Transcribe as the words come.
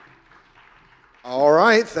All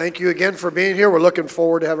right, thank you again for being here. We're looking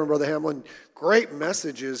forward to having Brother Hamlin. Great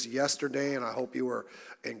messages yesterday, and I hope you were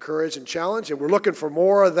encouraged and challenged. And we're looking for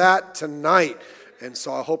more of that tonight. And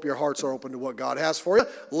so I hope your hearts are open to what God has for you.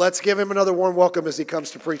 Let's give him another warm welcome as he comes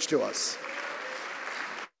to preach to us.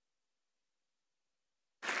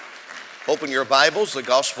 Open your Bibles, the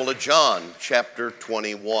Gospel of John, chapter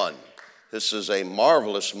 21. This is a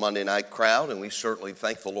marvelous Monday night crowd, and we certainly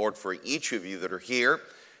thank the Lord for each of you that are here.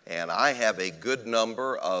 And I have a good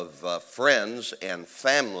number of friends and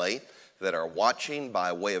family that are watching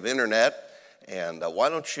by way of internet. And why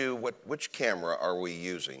don't you, which camera are we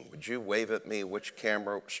using? Would you wave at me, which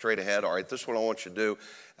camera, straight ahead? All right, this is what I want you to do.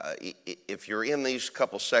 If you're in these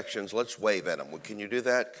couple sections, let's wave at them. Can you do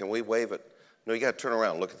that? Can we wave it? No, you got to turn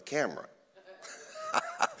around and look at the camera.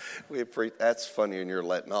 That's funny, and you're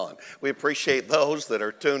letting on. We appreciate those that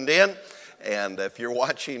are tuned in. And if you're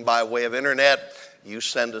watching by way of internet, you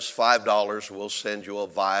send us $5, we'll send you a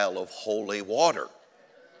vial of holy water.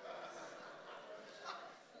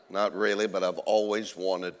 Not really, but I've always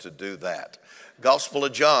wanted to do that. Gospel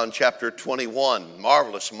of John, chapter 21.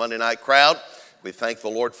 Marvelous Monday night crowd. We thank the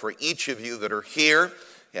Lord for each of you that are here.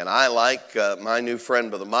 And I, like my new friend,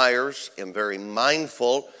 Brother Myers, am very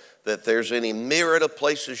mindful that there's any myriad of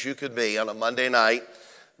places you could be on a Monday night.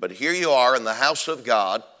 But here you are in the house of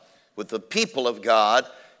God with the people of God,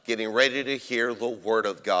 getting ready to hear the Word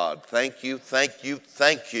of God. Thank you, thank you,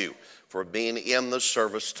 thank you for being in the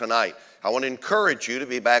service tonight. I want to encourage you to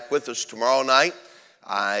be back with us tomorrow night.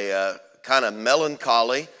 I kind of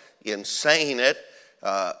melancholy in saying it.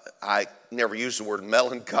 I never use the word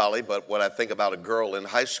melancholy, but when I think about a girl in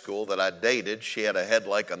high school that I dated, she had a head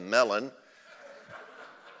like a melon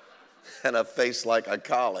and a face like a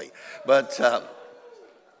collie. But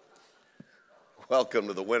welcome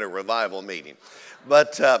to the Winter Revival meeting.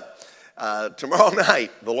 But tomorrow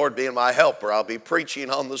night, the Lord being my helper, I'll be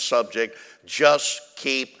preaching on the subject, just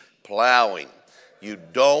keep plowing. You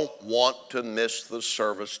don't want to miss the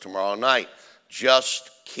service tomorrow night.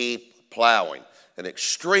 Just keep plowing. An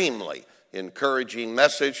extremely encouraging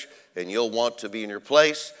message, and you'll want to be in your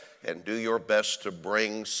place and do your best to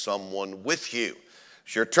bring someone with you.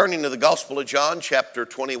 As you're turning to the Gospel of John, chapter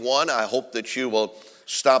 21, I hope that you will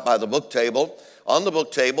stop by the book table. On the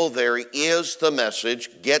book table, there is the message,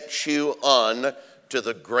 Get You On to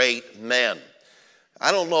the Great Men.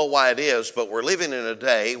 I don't know why it is, but we're living in a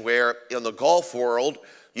day where in the golf world,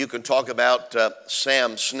 you can talk about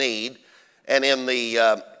Sam Snead, and in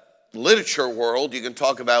the literature world, you can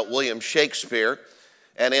talk about William Shakespeare,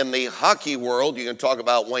 and in the hockey world, you can talk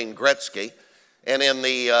about Wayne Gretzky, and in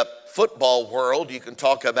the football world, you can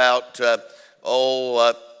talk about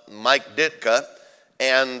Mike Ditka.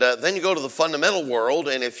 And then you go to the fundamental world,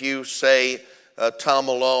 and if you say Tom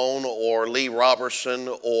Malone or Lee Robertson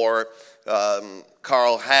or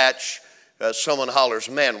Carl Hatch, someone hollers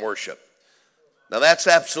man worship. Now that's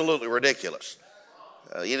absolutely ridiculous.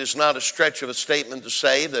 It is not a stretch of a statement to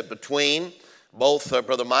say that between both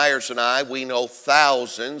Brother Myers and I, we know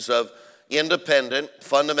thousands of independent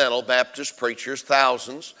fundamental Baptist preachers,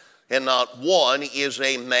 thousands, and not one is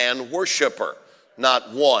a man worshiper,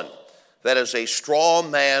 not one. That is a straw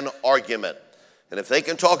man argument. And if they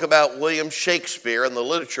can talk about William Shakespeare in the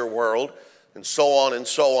literature world and so on and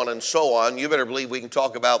so on and so on, you better believe we can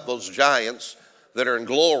talk about those giants that are in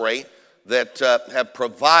glory that have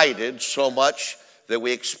provided so much that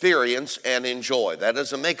we experience and enjoy. That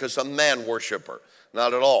doesn't make us a man worshiper,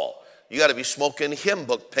 not at all. You got to be smoking hymn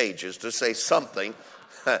book pages to say something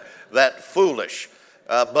that foolish.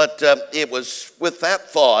 But it was with that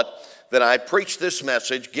thought that I preach this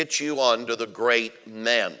message, Get You On to the Great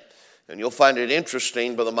Men. And you'll find it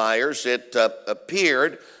interesting, Brother Myers. It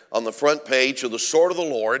appeared on the front page of the Sword of the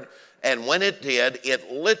Lord, and when it did,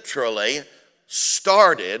 it literally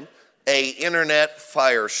started an internet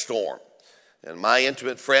firestorm. And my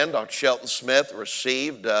intimate friend, Dr. Shelton Smith,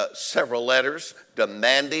 received several letters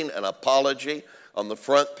demanding an apology on the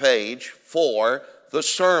front page for the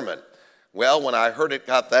sermon. Well, when I heard it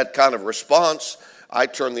got that kind of response, I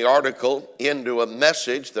turned the article into a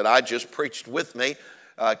message that I just preached with me,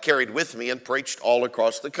 carried with me and preached all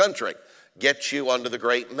across the country. Get you unto the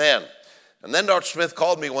great men. And then Dr. Smith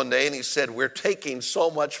called me one day and he said, we're taking so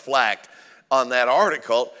much flack on that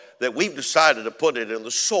article that we've decided to put it in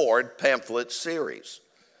the Sword pamphlet series.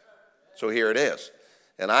 So here it is.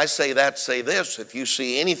 And I say this, if you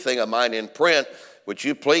see anything of mine in print, would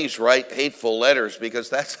you please write hateful letters, because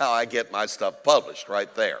that's how I get my stuff published,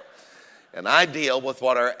 right there. And I deal with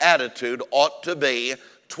what our attitude ought to be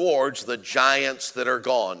towards the giants that are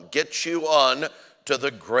gone. Get you on to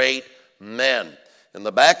the great men. In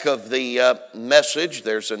the back of the message,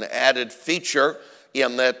 there's an added feature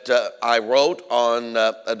in that I wrote on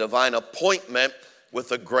a divine appointment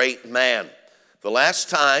with a great man. The last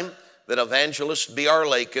time that Evangelist B.R.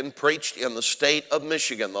 Lakin preached in the state of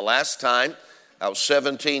Michigan, the last time I was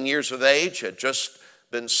 17 years of age, had just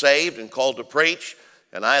been saved and called to preach,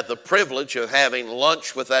 and I had the privilege of having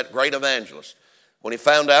lunch with that great evangelist. When he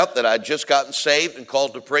found out that I'd just gotten saved and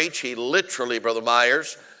called to preach, he literally, Brother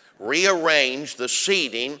Myers, rearranged the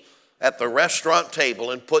seating at the restaurant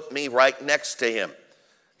table and put me right next to him.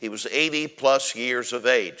 He was 80 plus years of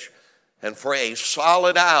age. And for a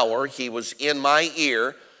solid hour, he was in my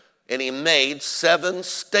ear, and he made 7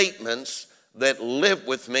 statements that live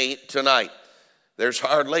with me tonight. There's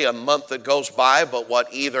hardly a month that goes by but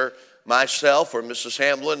what either myself or Mrs.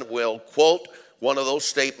 Hamlin will quote one of those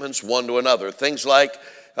statements one to another. Things like,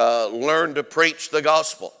 learn to preach the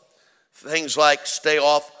gospel. Things like, stay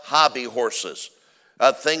off hobby horses.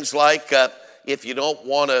 Things like, if you don't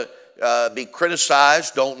want to be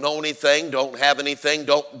criticized, don't know anything, don't have anything,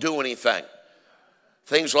 don't do anything.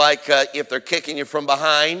 Things like, if they're kicking you from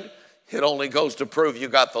behind, it only goes to prove you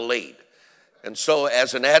got the lead. And so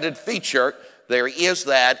as an added feature, there is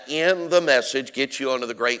that in the message, Get You Unto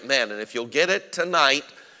the Great Men. And if you'll get it tonight,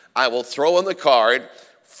 I will throw in the card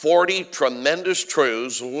 40 tremendous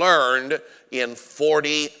truths learned in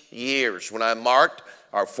 40 years. When I marked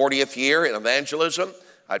our 40th year in evangelism,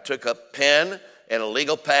 I took a pen and a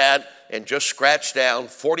legal pad and just scratched down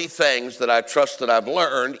 40 things that I trust that I've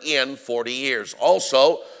learned in 40 years.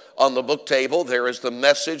 Also, on the book table, there is the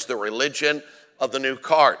message, the religion of the new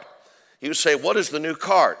card. You say, what is the new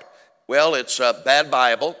card? Well, it's a bad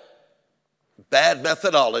Bible, bad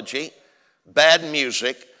methodology, bad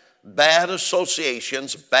music, bad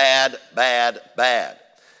associations, bad.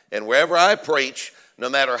 And wherever I preach, no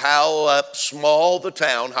matter how small the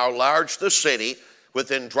town, how large the city,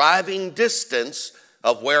 within driving distance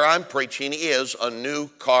of where I'm preaching is a new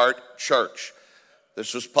cart church.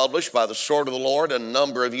 This was published by the Sword of the Lord a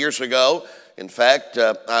number of years ago. In fact,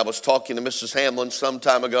 I was talking to Mrs. Hamlin some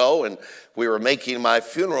time ago, and we were making my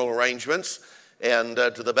funeral arrangements. And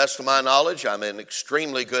to the best of my knowledge, I'm in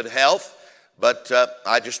extremely good health. But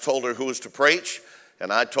I just told her who was to preach,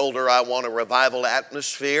 and I told her I want a revival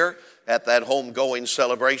atmosphere at that homegoing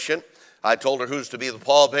celebration. I told her who's to be the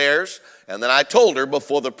pallbearers, and then I told her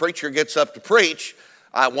before the preacher gets up to preach,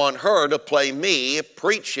 I want her to play me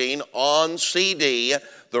preaching on CD,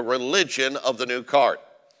 The Religion of the New Cart.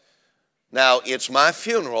 Now, it's my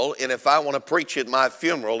funeral, and if I want to preach at my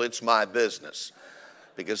funeral, it's my business.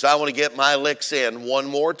 Because I want to get my licks in one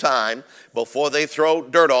more time before they throw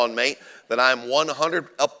dirt on me, that I'm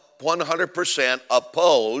 100%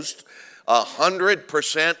 opposed,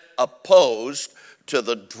 100% opposed to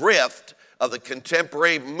the drift of the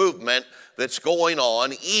contemporary movement that's going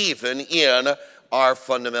on even in our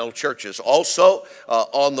fundamental churches. Also,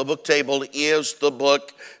 on the book table is the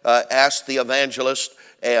book, Ask the Evangelist,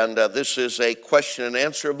 and this is a question and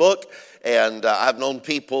answer book, and I've known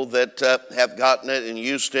people that have gotten it and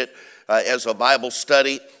used it as a Bible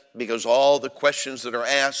study because all the questions that are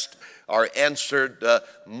asked are answered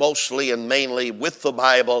mostly and mainly with the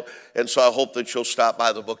Bible, and so I hope that you'll stop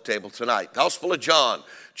by the book table tonight. Gospel of John,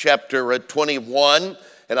 chapter 21,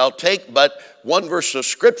 and I'll take but one verse of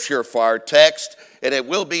Scripture for our text, and it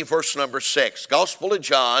will be verse number 6. Gospel of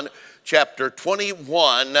John, chapter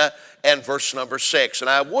 21, and verse number 6. And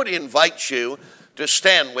I would invite you to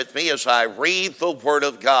stand with me as I read the Word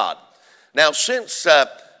of God. Now, since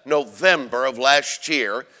November of last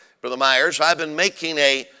year, Brother Myers, I've been making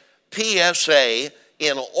a PSA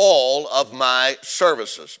in all of my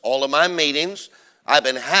services, all of my meetings. I've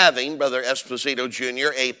been having, Brother Esposito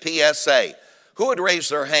Jr., a PSA. Who would raise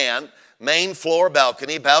their hand? Main floor,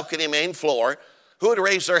 balcony, balcony, main floor. Who would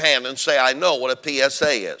raise their hand and say, I know what a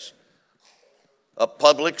PSA is? A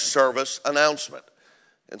public service announcement.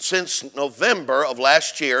 And since November of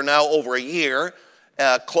last year, now over a year,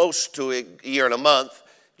 close to a year and a month,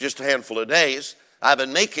 just a handful of days, I've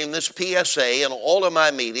been making this PSA in all of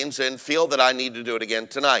my meetings and feel that I need to do it again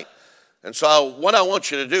tonight. And so what I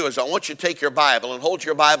want you to do is I want you to take your Bible and hold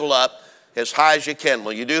your Bible up as high as you can.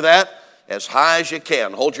 Will you do that? As high as you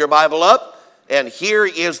can. Hold your Bible up, and here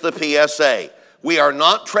is the PSA. We are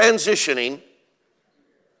not transitioning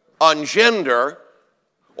on gender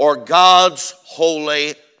or God's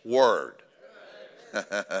holy word.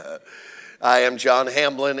 I am John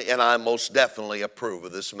Hamlin, and I most definitely approve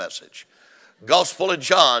of this message. Gospel of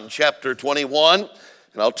John, chapter 21,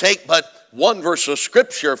 and I'll take but one verse of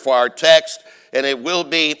Scripture for our text, and it will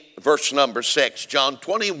be verse number 6. John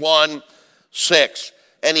 21, 6.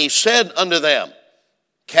 And he said unto them,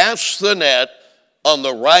 Cast the net on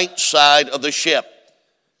the right side of the ship,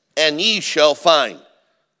 and ye shall find.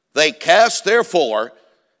 They cast therefore,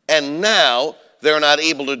 and now they're not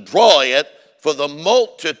able to draw it for the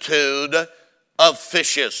multitude of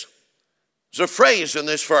fishes. There's a phrase in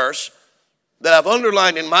this verse that I've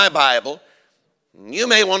underlined in my Bible. You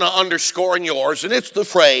may want to underscore in yours, and it's the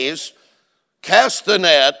phrase, cast the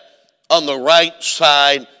net on the right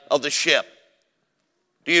side of the ship.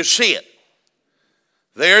 Do you see it?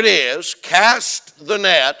 There it is, cast the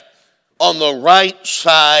net on the right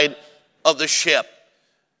side of the ship.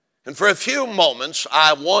 And for a few moments,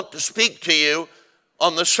 I want to speak to you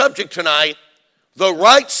on the subject tonight. The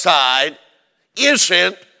right side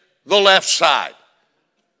isn't the left side.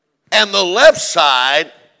 And the left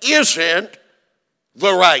side isn't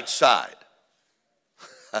the right side.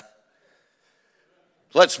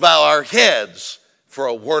 Let's bow our heads for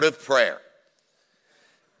a word of prayer.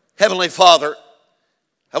 Heavenly Father,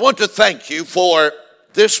 I want to thank you for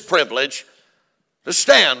this privilege to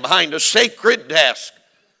stand behind a sacred desk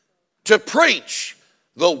to preach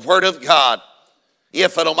the Word of God.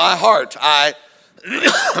 If in my heart I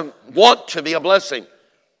want to be a blessing,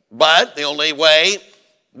 but the only way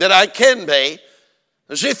that I can be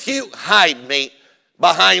is if you hide me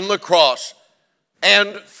behind the cross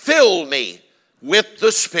and fill me with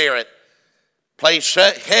the Spirit. Place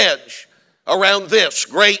a hedge around this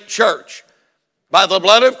great church by the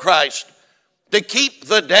blood of Christ to keep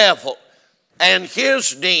the devil and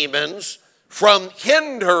his demons from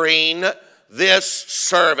hindering this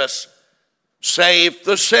service. Save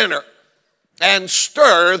the sinner and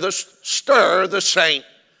stir the saint.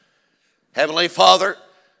 Heavenly Father,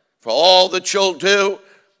 for all that you'll do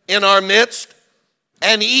in our midst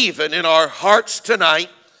and even in our hearts tonight,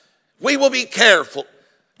 we will be careful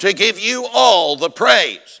to give you all the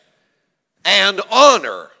praise and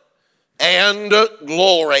honor and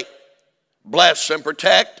glory. Bless and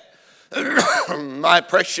protect my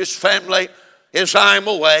precious family as I'm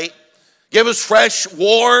away. Give us fresh,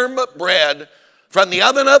 warm bread from the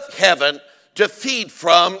oven of heaven to feed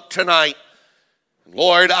from tonight.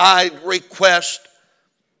 Lord, I request,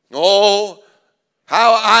 how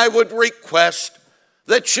I would request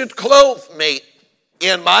that you'd clothe me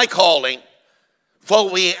in my calling. For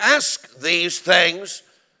we ask these things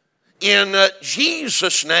in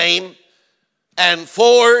Jesus' name and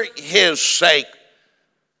for his sake.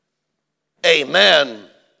 Amen.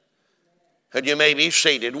 And you may be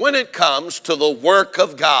seated. When it comes to the work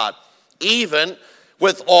of God, even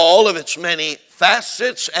with all of its many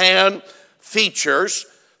facets and features,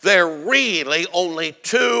 there are really only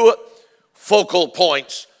two focal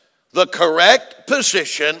points: the correct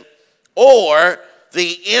position or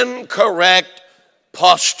the incorrect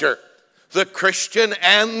posture. The Christian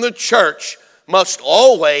and the church must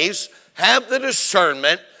always have the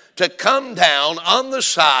discernment to come down on the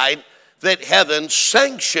side that heaven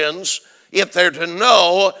sanctions if they're to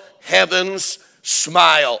know heaven's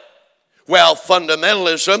smile. Well,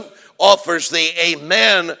 fundamentalism offers the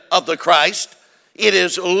amen of the Christ. It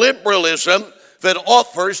is liberalism that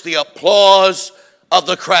offers the applause of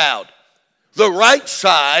the crowd. The right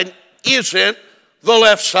side isn't the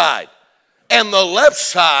left side, and the left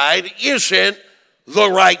side isn't the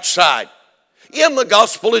right side. In the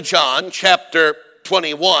Gospel of John, chapter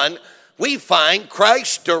 21, we find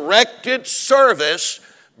Christ's directed service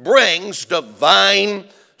brings divine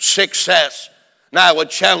success. Now, I would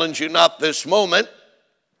challenge you, not this moment,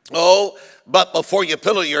 but before you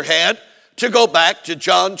pillow your head, to go back to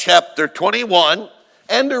John chapter 21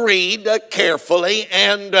 and to read carefully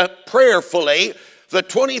and prayerfully the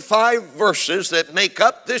 25 verses that make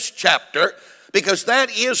up this chapter, because that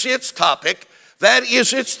is its topic, that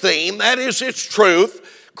is its theme, that is its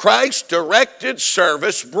truth. Christ's directed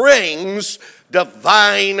service brings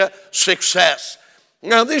divine success.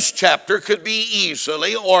 Now, this chapter could be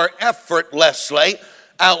easily or effortlessly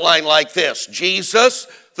outlined like this: Jesus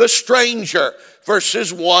the stranger,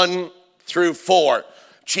 verses 1 through 4.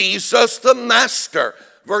 Jesus the master,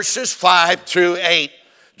 verses 5 through 8.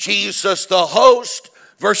 Jesus the host,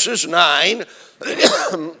 verses 9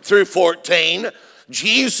 through 14.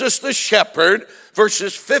 Jesus the shepherd,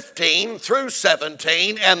 verses 15 through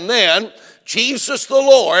 17. And then Jesus the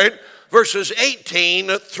Lord, verses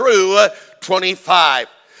 18 through 25.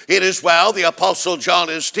 It is while the Apostle John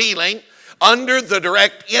is dealing under the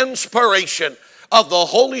direct inspiration of the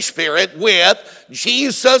Holy Spirit with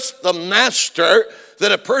Jesus the Master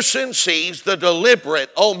that a person sees the deliberate,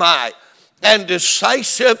 and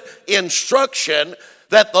decisive instruction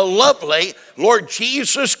that the lovely Lord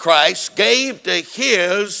Jesus Christ gave to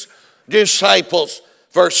his disciples.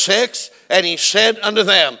 Verse 6, and he said unto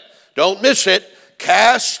them, don't miss it,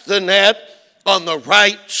 cast the net on the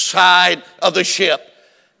right side of the ship,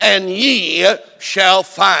 and ye shall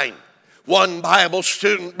find. One Bible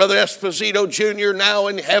student, Brother Esposito Jr., now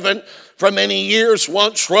in heaven for many years,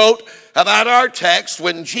 once wrote about our text: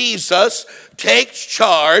 when Jesus takes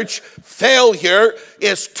charge, failure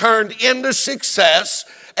is turned into success,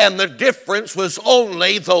 and the difference was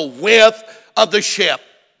only the width of the ship.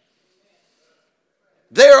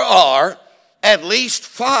 There are at least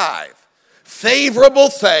 5 favorable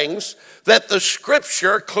things that the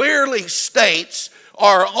Scripture clearly states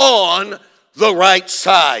are on the right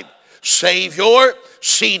side. Savior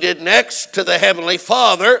seated next to the Heavenly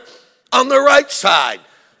Father on the right side.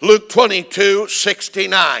 Luke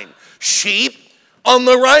 22:69. Sheep on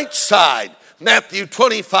the right side. Matthew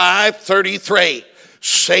 25:33.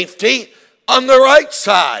 Safety on the right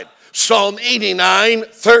side. Psalm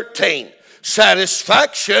 89:13.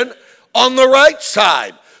 Satisfaction on the right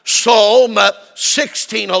side. Psalm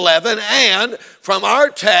 16:11. And from our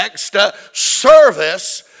text,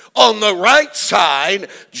 service on the right side,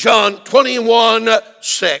 John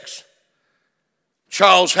 21:6.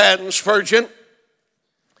 Charles Haddon Spurgeon,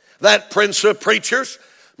 that prince of preachers,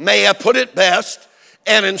 may have put it best,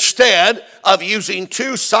 and instead of using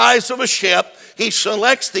 2 sides of a ship, he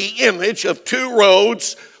selects the image of 2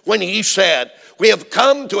 roads when he said, we have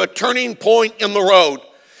come to a turning point in the road.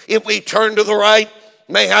 If we turn to the right,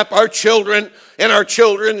 mayhap our children and our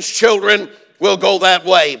children's children will go that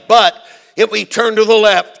way. But if we turn to the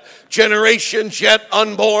left, generations yet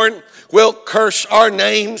unborn will curse our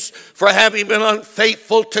names for having been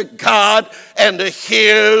unfaithful to God and to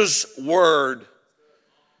His word.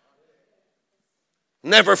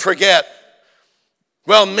 Never forget,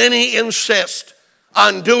 while many insist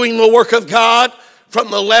on doing the work of God from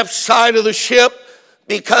the left side of the ship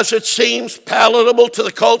because it seems palatable to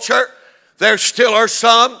the culture, there still are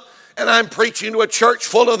some, and I'm preaching to a church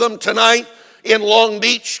full of them tonight in Long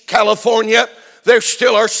Beach, California. There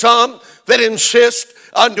still are some that insist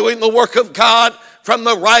on doing the work of God from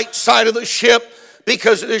the right side of the ship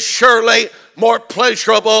because it is surely more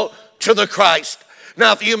pleasurable to the Christ.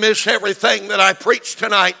 Now, if you miss everything that I preach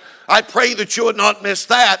tonight, I pray that you would not miss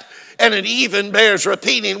that. And it even bears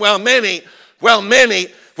repeating, while many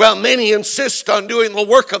insist on doing the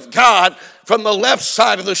work of God from the left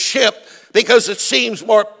side of the ship because it seems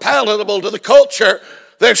more palatable to the culture,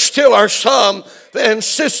 there still are some that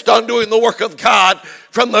insist on doing the work of God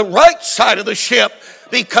from the right side of the ship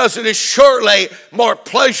because it is surely more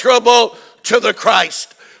pleasurable to the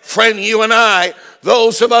Christ. Friend, you and I,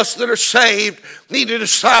 those of us that are saved, need to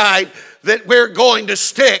decide that we're going to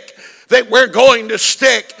stick,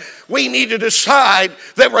 We need to decide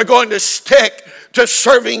that we're going to stick to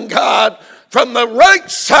serving God from the right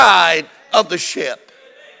side of the ship.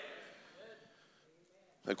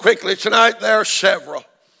 And quickly tonight, there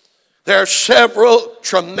are several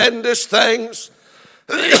tremendous things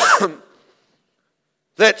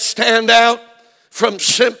that stand out from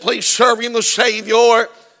simply serving the Savior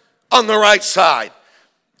on the right side.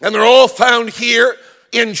 And they're all found here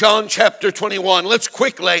in John chapter 21. Let's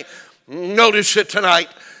quickly notice it tonight.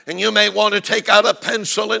 And you may want to take out a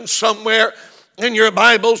pencil and somewhere in your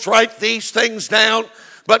Bibles write these things down.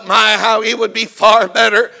 But my, how it would be far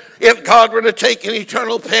better if God were to take an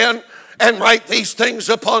eternal pen and write these things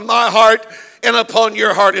upon my heart and upon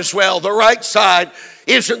your heart as well. The right side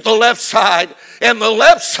isn't the left side, and the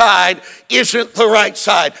left side isn't the right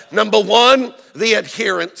side. Number one, the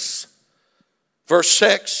adherence. Verse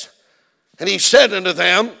 6, and he said unto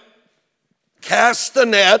them, cast the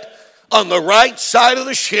net on the right side of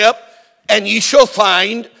the ship, and ye shall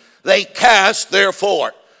find. They cast,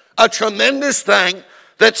 therefore. A tremendous thing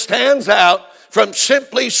that stands out from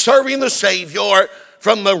simply serving the Savior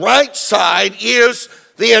from the right side is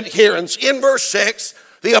the adherence. In verse 6,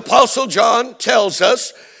 the Apostle John tells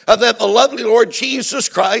us that the lovely Lord Jesus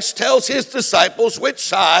Christ tells his disciples which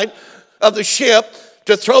side of the ship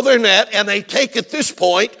to throw their net, and they take at this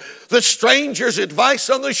point the stranger's advice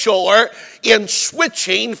on the shore in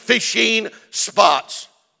switching fishing spots.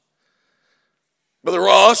 Brother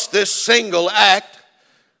Ross, this single act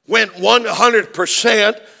went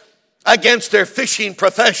 100% against their fishing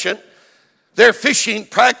profession, their fishing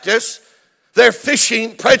practice, their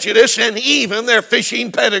fishing prejudice, and even their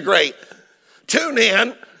fishing pedigree. Tune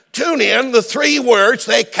in, the 3 words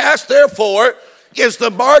they cast therefore is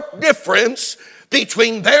the marked difference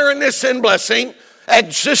between barrenness and blessing,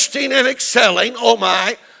 existing and excelling, oh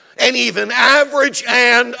my, and even average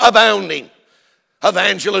and abounding.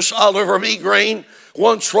 Evangelist Oliver B. Green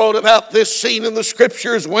once wrote about this scene in the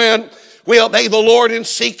Scriptures: when we obey the Lord and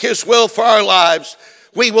seek His will for our lives,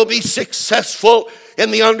 we will be successful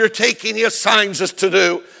in the undertaking He assigns us to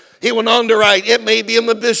do. He went on to write, it may be in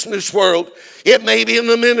the business world, it may be in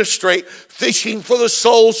the ministry, fishing for the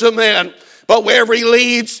souls of men. But wherever he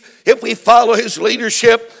leads, if we follow his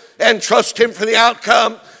leadership and trust him for the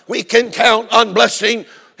outcome, we can count on blessing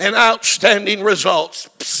and outstanding results.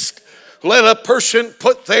 Psst. Let a person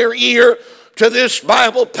put their ear to this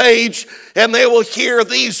Bible page and they will hear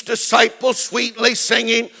these disciples sweetly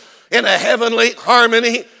singing in a heavenly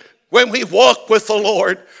harmony when we walk with the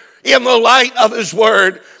Lord in the light of his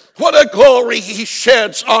word. What a glory he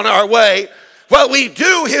sheds on our way. While we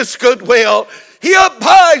do his good will, he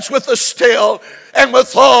abides with us still and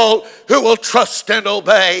with all who will trust and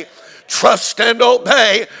obey. Trust and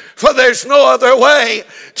obey, for there's no other way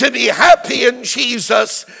to be happy in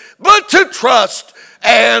Jesus but to trust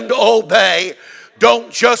and obey.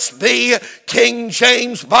 Don't just be King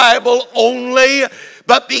James Bible only,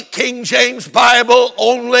 but be King James Bible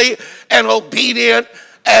only and obedient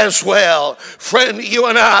as well. Friend, you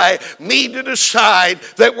and I need to decide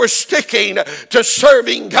that we're sticking to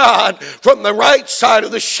serving God from the right side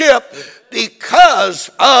of the ship because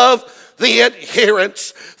of the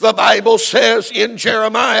adherence. The Bible says in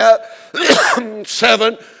Jeremiah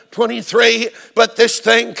 7:23, but this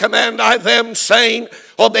thing command I them, saying,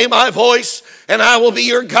 obey my voice, and I will be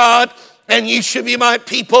your God, and ye shall be my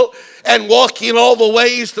people, and walk in all the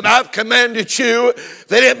ways that I've commanded you,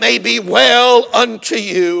 that it may be well unto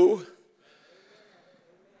you.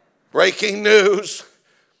 Breaking news.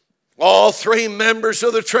 All three members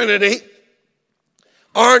of the Trinity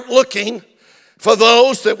aren't looking for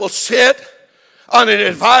those that will sit on an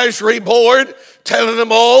advisory board telling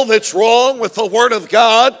them all that's wrong with the Word of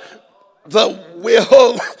God, the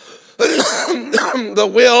will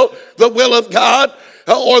of God,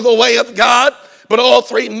 or the way of God. But all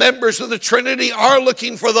three members of the Trinity are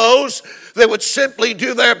looking for those that would simply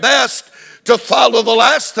do their best to follow the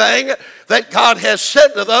last thing that God has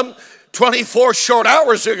said to them 24 short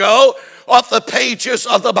hours ago off the pages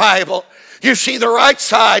of the Bible. You see, the right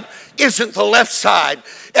side isn't the left side,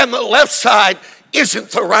 and the left side isn't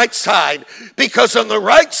the right side, because on the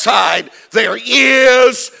right side there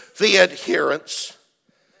is the adherence.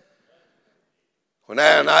 When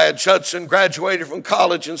Ananiah Judson graduated from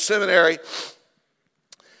college and seminary,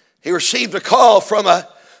 he received a call from a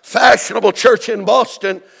fashionable church in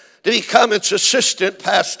Boston to become its assistant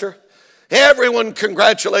pastor. Everyone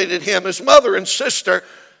congratulated him. His mother and sister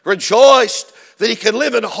rejoiced that he could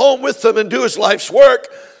live at home with them and do his life's work.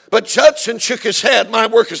 But Judson shook his head. My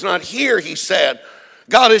work is not here, he said.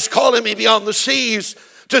 God is calling me beyond the seas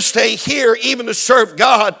to stay here, even to serve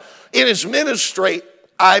God in his ministry.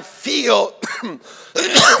 I feel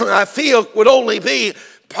would only be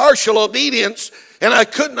partial obedience, and I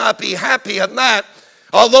could not be happy in that.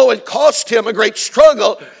 Although it cost him a great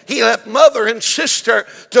struggle, he left mother and sister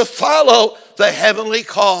to follow the heavenly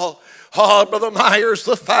call. Oh, Brother Myers,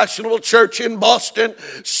 the fashionable church in Boston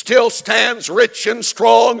still stands rich and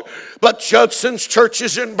strong, but Judson's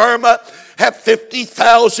churches in Burma have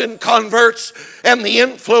 50,000 converts, and the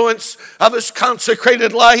influence of his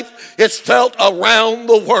consecrated life is felt around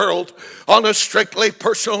the world. On a strictly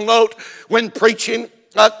personal note, when preaching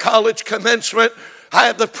a college commencement, I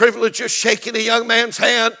had the privilege of shaking a young man's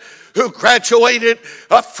hand who graduated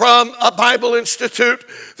from a Bible institute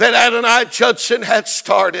that Adonai Judson had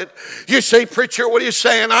started. You say, preacher, what are you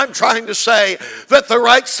saying? I'm trying to say that the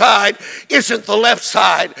right side isn't the left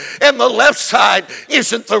side, and the left side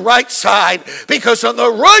isn't the right side, because on the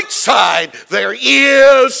right side there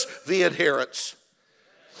is the adherence.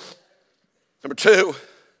 Number two,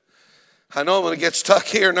 I know I'm going to get stuck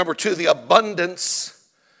here. Number two, the abundance.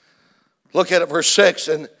 Look at it, verse 6.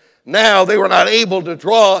 And now they were not able to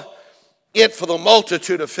draw it for the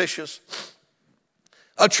multitude of fishes.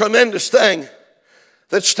 A tremendous thing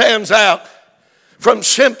that stands out from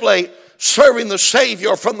simply serving the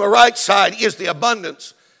Savior from the right side is the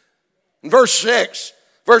abundance. In verse 6,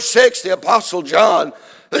 the Apostle John,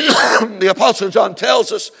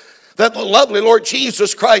 tells us that the lovely Lord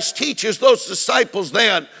Jesus Christ teaches those disciples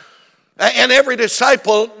then, and every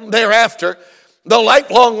disciple thereafter, the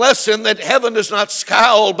lifelong lesson that heaven does not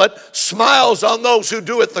scowl but smiles on those who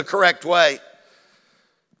do it the correct way.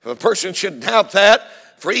 If a person should doubt that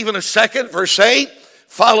for even a second, verse 8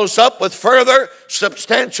 follows up with further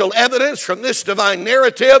substantial evidence from this divine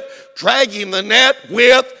narrative, dragging the net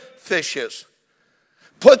with fishes.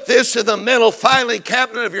 Put this in the mental filing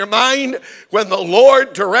cabinet of your mind. When the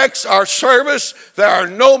Lord directs our service, there are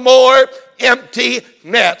no more empty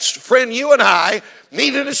nets. Friend, you and I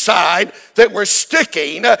need to decide that we're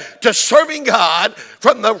sticking to serving God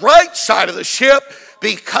from the right side of the ship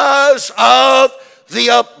because of the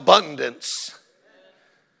abundance.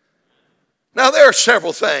 Now, there are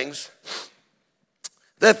several things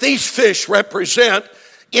that these fish represent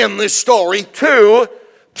in this story to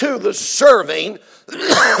the serving,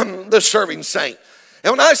 the serving saint.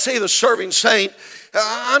 And when I say the serving saint,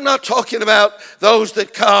 I'm not talking about those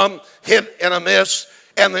that come, hit and a miss,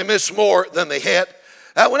 and they miss more than they hit.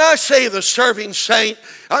 When I say the serving saint,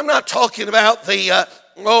 I'm not talking about the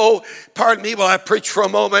pardon me while I preach for a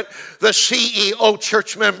moment, the CEO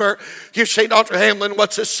church member. You say, Dr. Hamlin,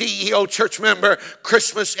 what's a CEO church member?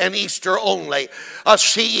 Christmas and Easter only. A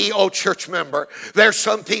CEO church member. There's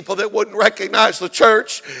some people that wouldn't recognize the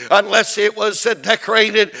church unless it was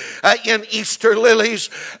decorated in Easter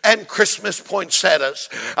lilies and Christmas poinsettias.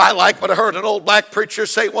 I like what I heard an old black preacher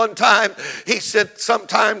say one time. He said,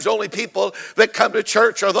 sometimes only people that come to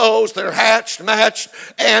church are those that are hatched, matched,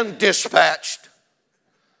 and dispatched.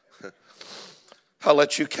 I'll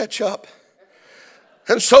let you catch up.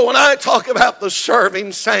 And so when I talk about the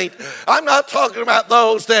serving saint, I'm not talking about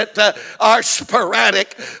those that are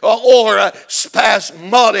sporadic or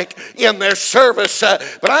spasmodic in their service,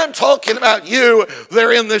 but I'm talking about you that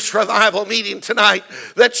are in this revival meeting tonight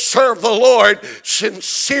that serve the Lord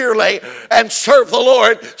sincerely and serve the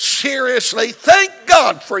Lord seriously. Thank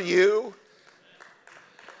God for you.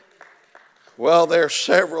 Well, there are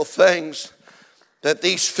several things that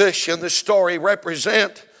these fish in the story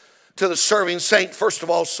represent to the serving saint. First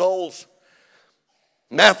of all, souls.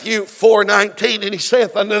 Matthew 4:19, and he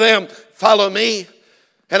saith unto them, follow me,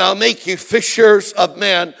 and I'll make you fishers of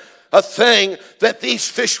men. A thing that these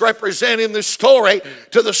fish represent in this story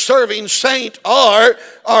to the serving saint are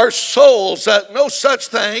our souls. No such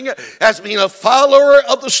thing as being a follower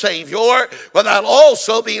of the Savior without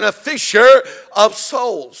also being a fisher of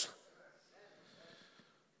souls.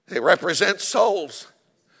 They represent souls.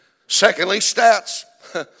 Secondly, stats.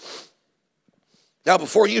 Now,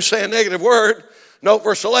 before you say a negative word, note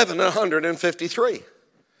verse 11 and 153.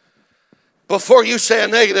 Before you say a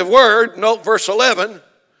negative word, note verse 11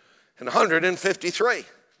 and 153.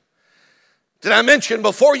 Did I mention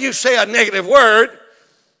before you say a negative word,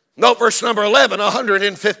 note verse number 11,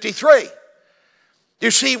 153.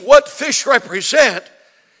 You see, what fish represent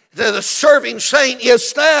to the serving saint is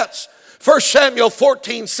stats. 1 Samuel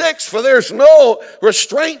 14:6, for there's no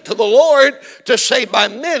restraint to the Lord to save by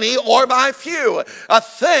many or by few. A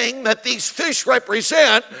thing that these fish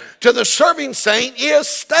represent to the serving saint is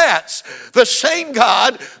stats. The same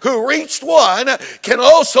God who reached one can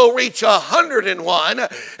also reach 101.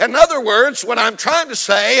 In other words, what I'm trying to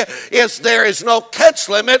say is there is no catch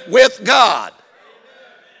limit with God.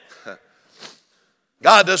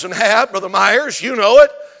 God doesn't have, Brother Myers, you know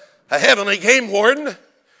it, a heavenly game warden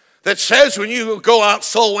that says when you go out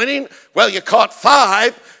soul winning, well, you caught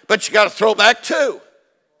 5, but you got to throw back 2.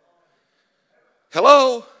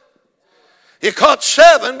 Hello? You caught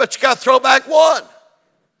 7, but you got to throw back 1. I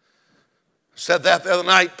said that the other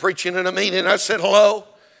night preaching in a meeting. I said hello,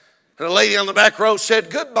 and a lady on the back row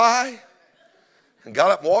said goodbye and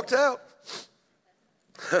got up and walked out.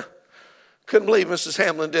 Couldn't believe Mrs.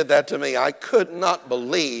 Hamlin did that to me. I could not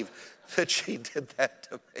believe that she did that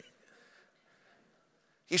to me.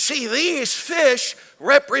 You see, these fish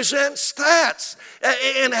represent stats.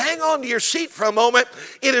 And hang on to your seat for a moment.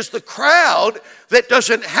 It is the crowd that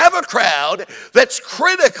doesn't have a crowd that's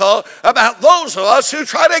critical about those of us who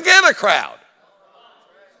try to get a crowd.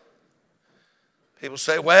 People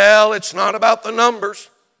say, well, it's not about the numbers.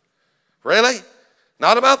 Really?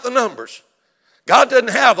 Not about the numbers. God doesn't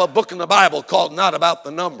have a book in the Bible called Not About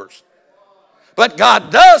the Numbers. But God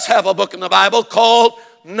does have a book in the Bible called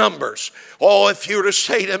Numbers. Oh, if you were to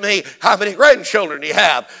say to me, how many grandchildren do you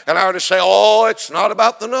have? And I were to say, oh, it's not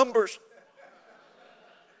about the numbers.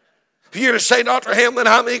 If you were to say, Dr. Hamlin,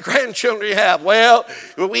 how many grandchildren do you have? Well,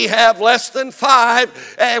 we have less than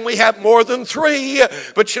 5 and we have more than 3.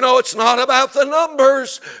 But you know, it's not about the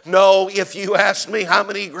numbers. No, if you ask me how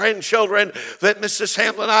many grandchildren that Mrs.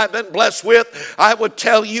 Hamlin and I have been blessed with, I would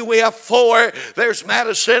tell you we have 4. There's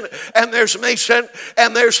Madison and there's Mason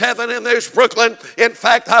and there's Heaven and there's Brooklyn. In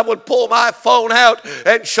fact, I would pull my phone out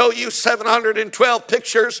and show you 712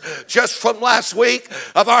 pictures just from last week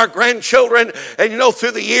of our grandchildren. And you know,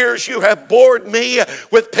 through the years, you have bored me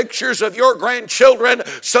with pictures of your grandchildren,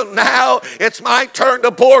 so now it's my turn to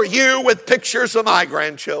bore you with pictures of my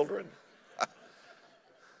grandchildren.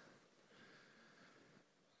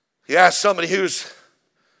 You ask somebody who's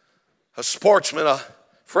a sportsman,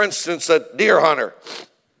 for instance, a deer hunter,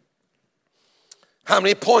 how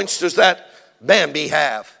many points does that Bambi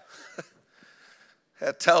have?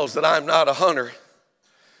 That tells that I'm not a hunter.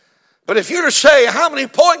 But if you were to say, how many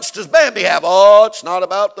points does Bambi have? Oh, it's not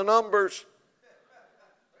about the numbers.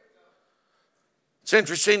 It's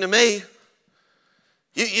interesting to me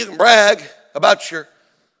You can brag about your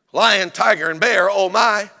lion, tiger, and bear, oh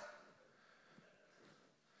my.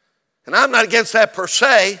 And I'm not against that per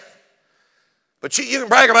se, but you can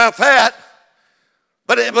brag about that.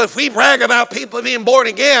 But if we brag about people being born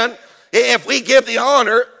again, if we give the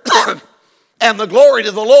honor and the glory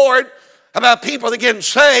to the Lord about people that are getting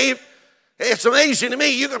saved, it's amazing to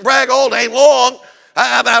me. You can brag all day long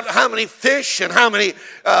about how many fish and how many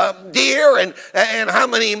deer and how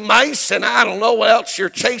many mice and I don't know what else you're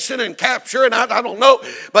chasing and capturing. I don't know.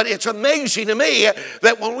 But it's amazing to me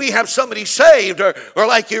that when we have somebody saved or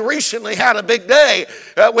like you recently had a big day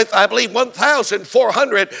with, I believe,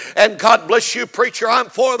 1,400, and God bless you, preacher, I'm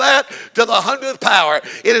for that, to the 100th power.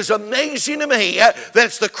 It is amazing to me that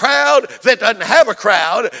it's the crowd that doesn't have a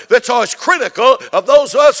crowd that's always critical of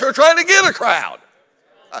those of us who are trying to get a crowd.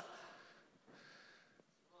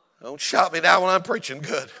 Don't shout me down when I'm preaching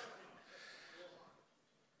good.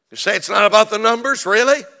 You say it's not about the numbers?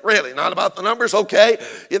 Really? Really? Not about the numbers? Okay.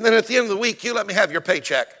 And then at the end of the week, you let me have your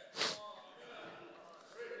paycheck.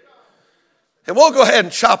 And we'll go ahead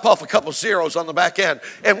and chop off a couple zeros on the back end,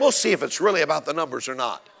 and we'll see if it's really about the numbers or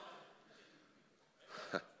not.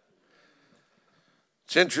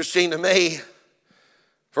 It's interesting to me.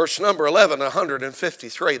 Verse number 11,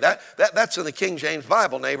 153. That's in the King James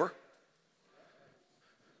Bible, neighbor.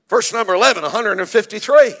 Verse number 11,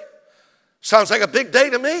 153. Sounds like a big day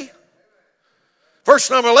to me.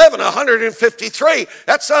 Verse number 11, 153.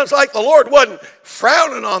 That sounds like the Lord wasn't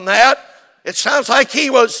frowning on that. It sounds like he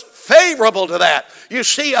was favorable to that. You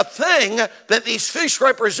see, a thing that these fish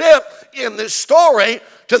represent in this story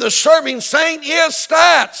to the serving saint is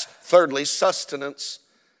stats. Thirdly, sustenance.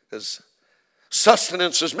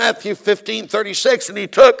 Sustenance is Matthew 15:36. And he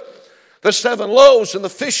took the 7 loaves and the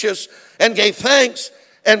fishes and gave thanks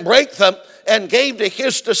and brake them and gave to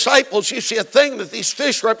his disciples. You see, a thing that these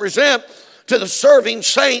fish represent to the serving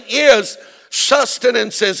saint is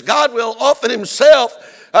sustenances. God will often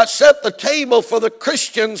himself set the table for the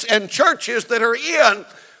Christians and churches that are in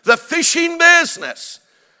the fishing business.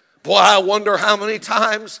 Boy, I wonder how many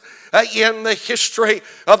times in the history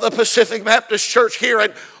of the Pacific Baptist Church here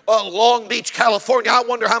in Long Beach, California, I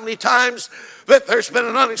wonder how many times that there's been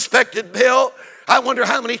an unexpected bill. I wonder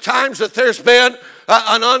how many times that there's been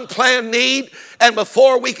an unplanned need, and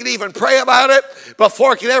before we could even pray about it,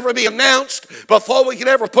 before it could ever be announced, before we could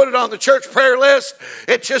ever put it on the church prayer list,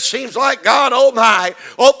 it just seems like God, oh my,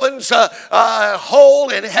 opens a hole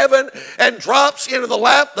in heaven and drops into the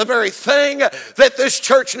lap the very thing that this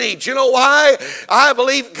church needs. You know why? I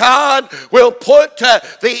believe God will put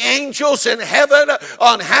the angels in heaven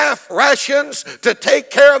on half rations to take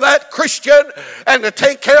care of that Christian and to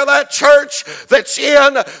take care of that church that's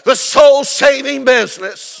in the soul-saving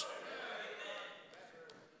business.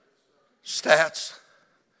 Stats.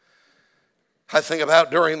 I think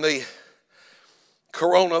about during the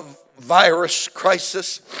coronavirus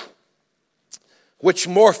crisis, which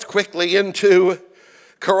morphed quickly into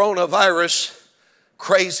coronavirus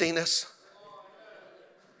craziness.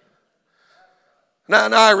 Now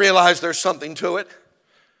I realize there's something to it.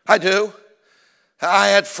 I do. I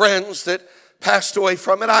had friends that passed away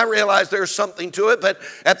from it. I realize there's something to it, but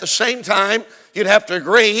at the same time, you'd have to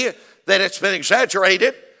agree that it's been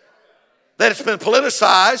exaggerated, that it's been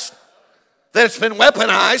politicized, that it's been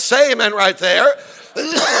weaponized. Say amen right there.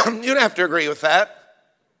 You'd have to agree with that.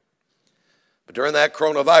 But during that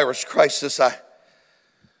coronavirus crisis,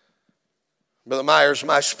 Brother Myers,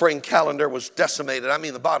 my spring calendar was decimated. I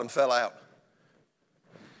mean, the bottom fell out.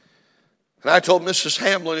 And I told Mrs.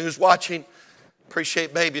 Hamlin, who's watching,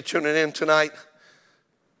 appreciate baby tuning in tonight.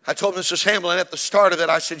 I told Mrs. Hamlin at the start of it,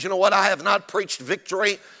 I said, you know what? I have not preached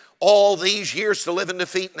victory all these years to live in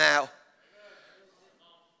defeat now.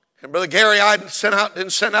 And Brother Gary, I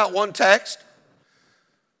didn't send out one text.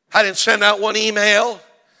 I didn't send out one email.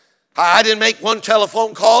 I didn't make one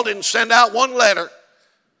telephone call, didn't send out one letter.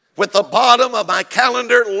 With the bottom of my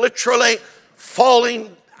calendar literally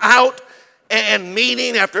falling out and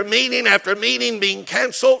meeting after meeting after meeting being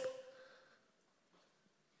canceled.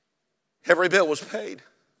 Every bill was paid.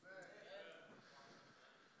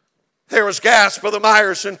 There was gas, Brother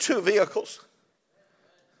Myers, in 2 vehicles.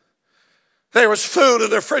 There was food in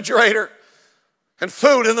the refrigerator and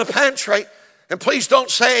food in the pantry. And please don't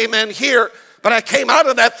say amen here, but I came out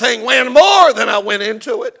of that thing weighing more than I went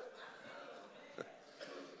into it.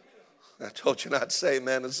 I told you not to say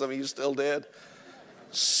amen, and some of you still did.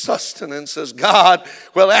 Sustenance as God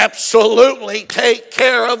will absolutely take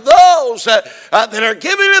care of those that are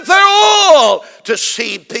giving it their all to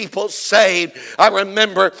see people saved. I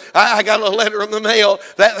remember I got a letter in the mail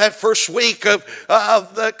that first week of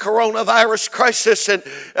the coronavirus crisis, and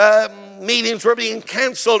meetings were being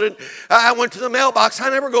canceled, and I went to the mailbox. I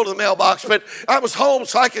never go to the mailbox, but I was home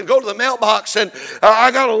so I could go to the mailbox, and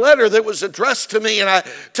I got a letter that was addressed to me, and I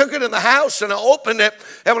took it in the house, and I opened it,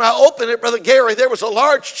 and when I opened it, Brother Gary, there was a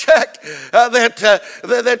large check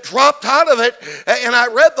that dropped out of it, and I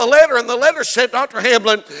read the letter, and the letter said, Dr.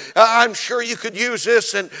 Hamblin, I'm sure you could use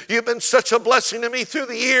this, and you've been such a blessing to me through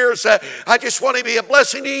the years. I just want to be a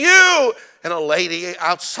blessing to you. And a lady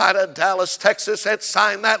outside of Dallas, Texas had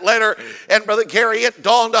signed that letter. And Brother Gary, it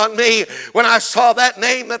dawned on me when I saw that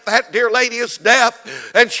name that dear lady is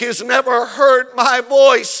deaf and she has never heard my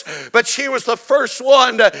voice. But she was the first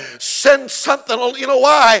one to send something. You know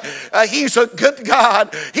why? He's a good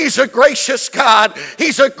God. He's a gracious God.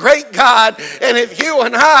 He's a great God. And if you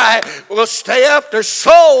and I will stay after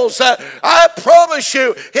souls, I promise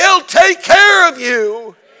you, He'll take care of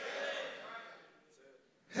you.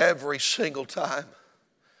 Every single time.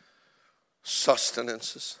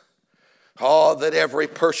 Sustenances. Oh, that every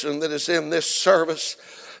person that is in this service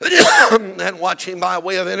and watching by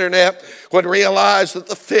way of internet would realize that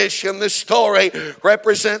the fish in this story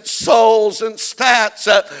represent souls and stats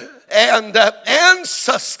and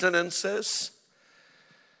sustenances.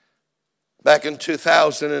 Back in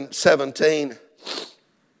 2017,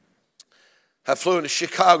 I flew into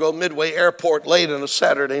Chicago Midway Airport late on a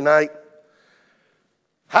Saturday night.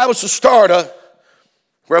 I was to start a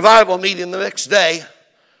revival meeting the next day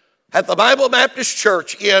at the Bible Baptist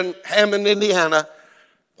Church in Hammond, Indiana,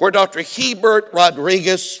 where Dr. Hebert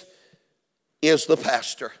Rodriguez is the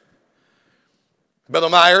pastor. Brother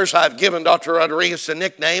Myers, I've given Dr. Rodriguez a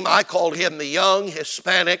nickname. I called him the young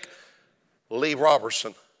Hispanic Lee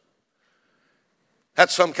Roberson.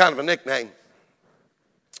 That's some kind of a nickname.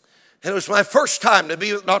 And it was my first time to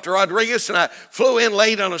be with Dr. Rodriguez, and I flew in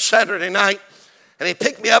late on a Saturday night. And he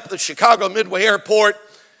picked me up at the Chicago Midway Airport,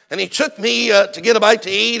 and he took me to get a bite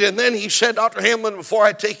to eat. And then he said, Dr. Hamblin, before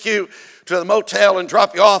I take you to the motel and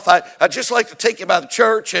drop you off, I'd just like to take you by the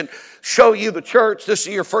church and show you the church. This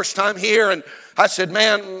is your first time here. And I said,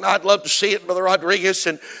 man, I'd love to see it, Brother Rodriguez.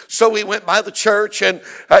 And so we went by the church, and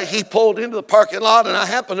he pulled into the parking lot, and I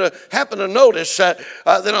happened to notice that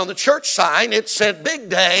on the church sign, it said, big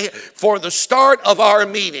day for the start of our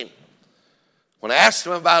meeting. When I asked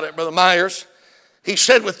him about it, Brother Myers, he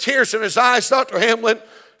said with tears in his eyes, Dr. Hamblin,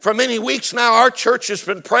 for many weeks now, our church has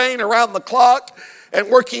been praying around the clock and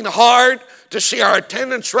working hard to see our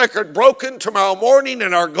attendance record broken tomorrow morning,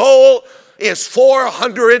 and our goal is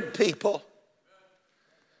 400 people.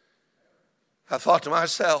 I thought to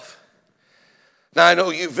myself, now I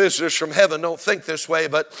know you visitors from heaven don't think this way,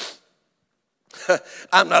 but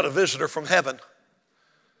I'm not a visitor from heaven.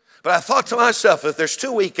 But I thought to myself, if there's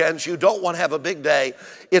 2 weekends you don't want to have a big day,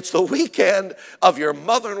 it's the weekend of your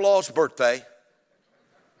mother-in-law's birthday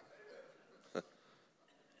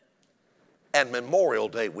and Memorial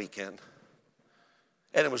Day weekend.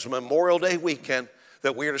 And it was Memorial Day weekend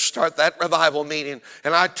that we were to start that revival meeting.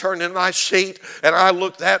 And I turned in my seat and I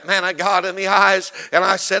looked that man of God in the eyes and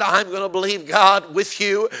I said, I'm going to believe God with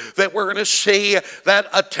you that we're going to see that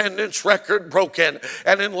attendance record broken.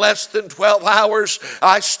 And in less than 12 hours,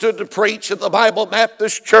 I stood to preach at the Bible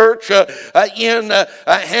Baptist Church in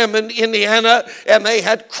Hammond, Indiana, and they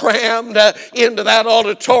had crammed into that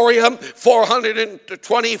auditorium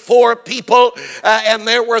 424 people, and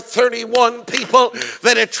there were 31 people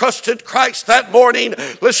that had trusted Christ that morning.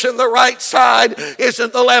 Listen, the right side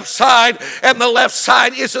isn't the left side, and the left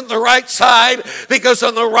side isn't the right side, because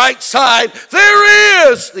on the right side there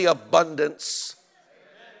is the abundance.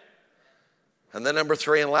 And then number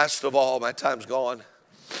 3, and last of all, my time's gone.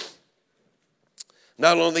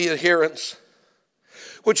 Not only the adherents.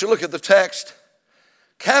 Would you look at the text?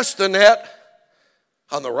 Cast the net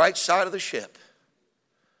on the right side of the ship.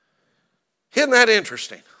 Isn't that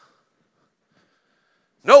interesting?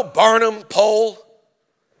 No Barnum poll.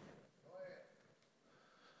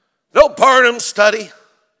 No Barnum study.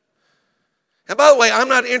 And by the way, I'm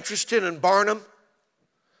not interested in Barnum.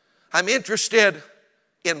 I'm interested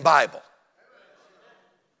in Bible.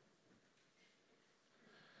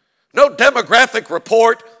 No demographic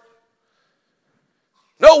report.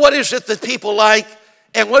 No, what is it that people like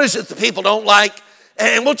and what is it that people don't like?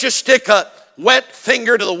 And we'll just stick a wet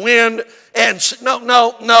finger to the wind and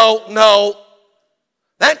no.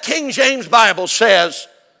 That King James Bible says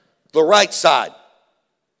the right side.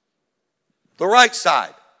 The right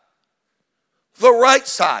side. The right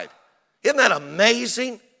side. Isn't that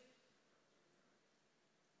amazing?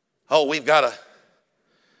 Oh, we've got a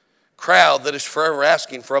crowd that is forever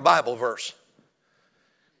asking for a Bible verse.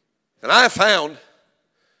 And I have found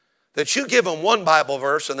that you give them one Bible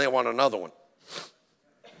verse and they want another one.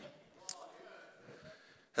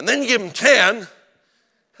 And then you give them 10,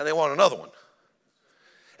 and they want another one.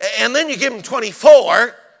 And then you give them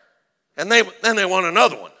 24, and then they want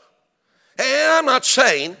another one. And I'm not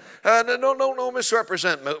saying, no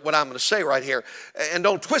misrepresent what I'm going to say right here, and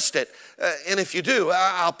don't twist it. And if you do,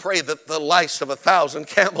 I'll pray that the lice of 1,000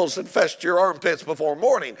 camels infest your armpits before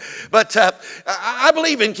morning. But I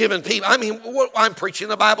believe in giving people, I'm preaching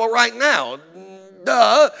the Bible right now.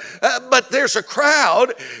 But there's a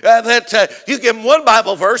crowd that you give them one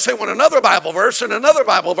Bible verse, they want another Bible verse and another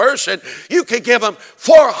Bible verse, and you could give them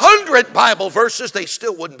 400 Bible verses, they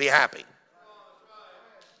still wouldn't be happy.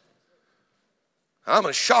 I'm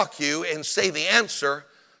going to shock you and say the answer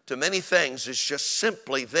to many things is just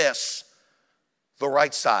simply this: the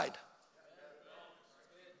right side.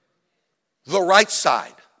 The right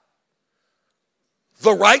side.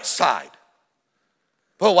 The right side.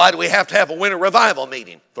 Well, why do we have to have a winter revival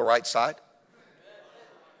meeting? The right side.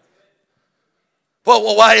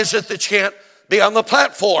 Well, why is it that you can't be on the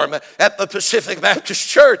platform at the Pacific Baptist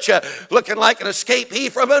Church looking like an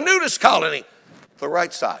escapee from a nudist colony? The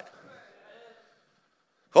right side.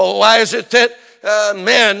 Oh, why is it that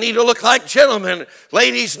men need to look like gentlemen,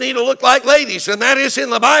 ladies need to look like ladies, and that is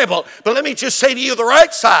in the Bible. But let me just say to you, the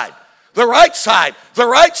right side, the right side, the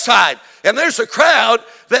right side. And there's a crowd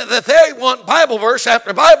that they want Bible verse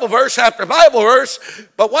after Bible verse after Bible verse,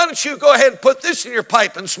 but why don't you go ahead and put this in your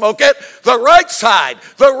pipe and smoke it? The right side,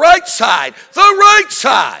 the right side, the right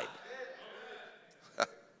side.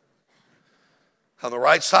 On the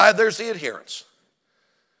right side, there's the adherence.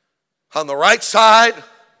 On the right side,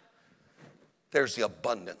 there's the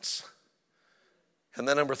abundance. And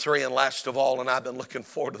then number 3 and last of all, and I've been looking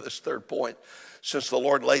forward to this third point since the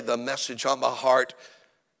Lord laid the message on my heart,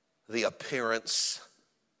 the appearance.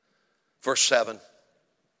 Verse 7.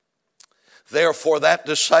 Therefore that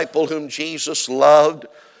disciple whom Jesus loved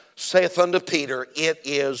saith unto Peter, it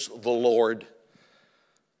is the Lord.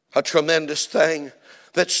 A tremendous thing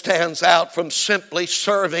that stands out from simply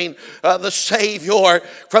serving the Savior.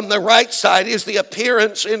 From the right side is the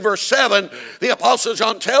appearance. In verse 7, the Apostle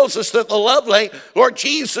John tells us that the lovely Lord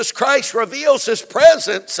Jesus Christ reveals His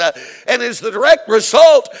presence and is the direct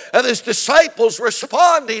result of His disciples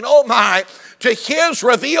responding, to His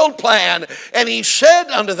revealed plan. And He said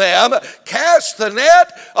unto them, cast the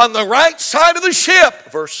net on the right side of the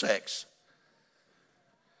ship. Verse 6.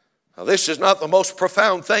 Now, this is not the most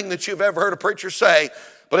profound thing that you've ever heard a preacher say,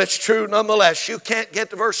 but it's true nonetheless. You can't get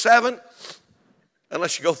to verse 7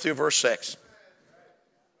 unless you go through verse 6.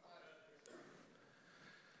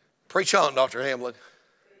 Preach on, Dr. Hamlin.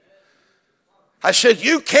 I said,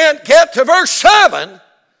 you can't get to verse 7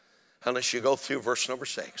 unless you go through verse number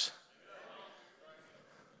 6.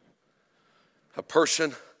 A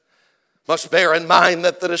person must bear in mind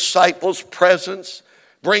that the disciples' presence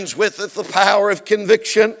brings with it the power of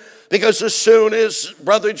conviction, because as soon as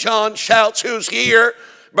Brother John shouts, who's here?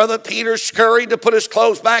 Brother Peter scurried to put his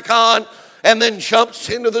clothes back on and then jumps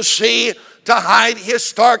into the sea to hide his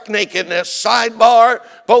stark nakedness. Sidebar,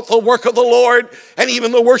 both the work of the Lord and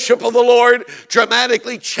even the worship of the Lord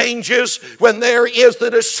dramatically changes when there is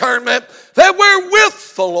the discernment that we're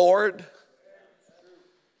with the Lord.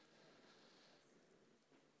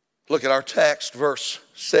 Look at our text, verse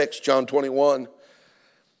 6, John 21.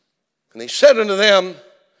 And He said unto them,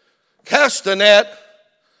 cast the net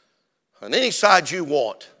on any side you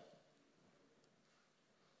want.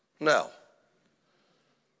 No.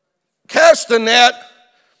 Cast the net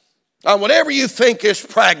on whatever you think is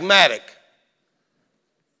pragmatic.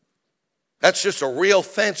 That's just a real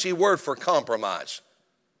fancy word for compromise.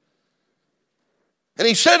 And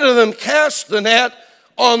He said to them, cast the net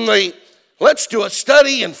on let's do a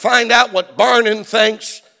study and find out what Barnon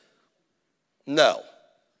thinks. No.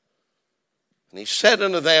 And He said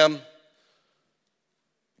unto them,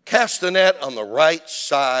 cast the net on the right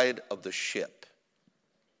side of the ship.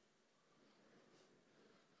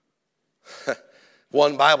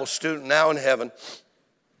 One Bible student now in heaven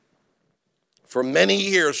for many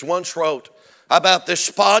years once wrote about this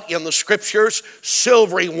spot in the Scriptures.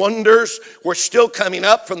 Silvery wonders were still coming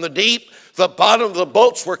up from the deep. The bottom of the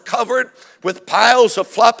boats were covered with piles of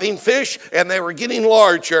flopping fish, and they were getting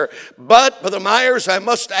larger. But, Brother Myers, I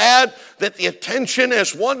must add that the attention,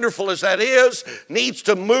 as wonderful as that is, needs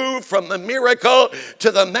to move from the miracle to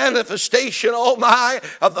the manifestation,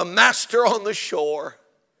 of the Master on the shore.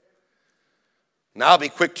 Now, I'll be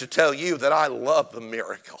quick to tell you that I love the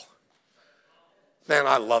miracle. Man,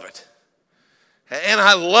 I love it. And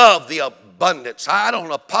I love the abundance. I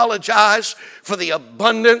don't apologize for the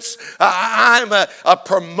abundance. I'm a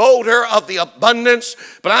promoter of the abundance.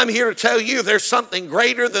 But I'm here to tell you there's something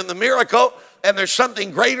greater than the miracle. and there's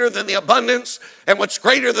something greater than the abundance. And what's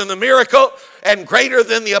greater than the miracle and greater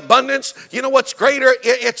than the abundance? You know what's greater?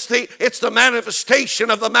 It's the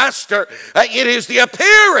manifestation of the Master. It is the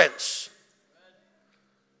appearance.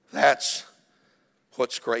 That's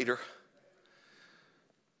what's greater.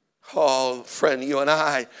 Oh, friend, you and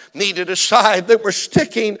I need to decide that we're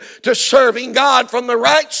sticking to serving God from the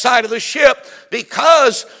right side of the ship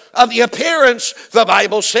because of the appearance. The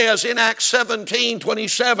Bible says in Acts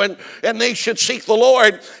 17:27, and they should seek the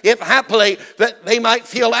Lord, if haply that they might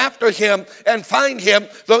feel after him and find him,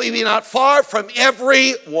 though he be not far from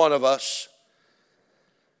every one of us.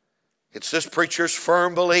 It's this preacher's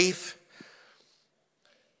firm belief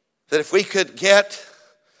that if we could get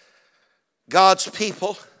God's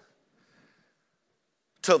people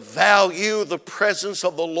to value the presence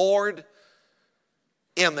of the Lord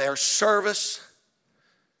in their service,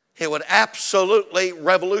 it would absolutely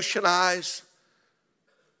revolutionize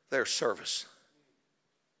their service.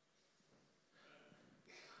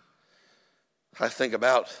 I think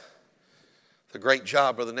about the great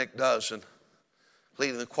job Brother Nick does in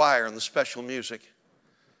leading the choir and the special music.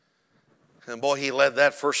 And boy, he led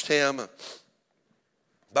that first hymn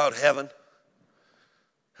about heaven.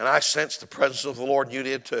 And I sensed the presence of the Lord, and you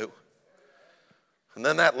did too. And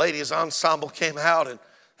then that ladies' ensemble came out, and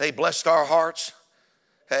they blessed our hearts.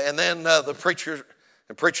 And then the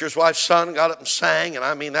preacher's wife's son got up and sang, and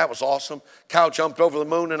I mean, that was awesome. Cow jumped over the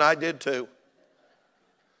moon, and I did too.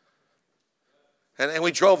 And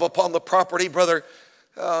we drove up on the property. Brother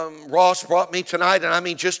Ross brought me tonight, and I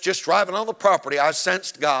mean, just driving on the property, I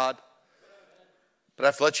sensed God. But I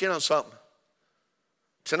have to let you know something.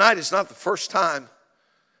 Tonight is not the first time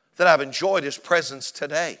that I've enjoyed his presence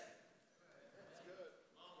today.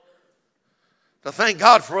 Now thank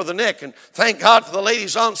God for Brother Nick, and thank God for the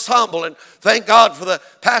ladies' ensemble, and thank God for the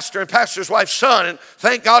pastor and pastor's wife's son, and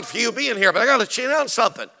thank God for you being here. But I got to let you know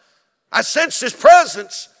something. I sensed his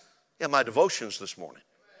presence in my devotions this morning.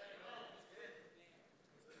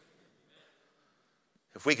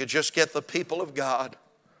 If we could just get the people of God,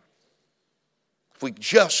 if we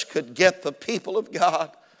just could get the people of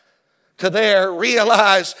God to there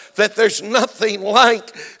realize that there's nothing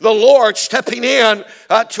like the Lord stepping in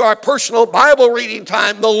to our personal Bible reading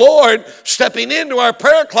time, the Lord stepping into our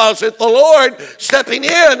prayer closet, the Lord stepping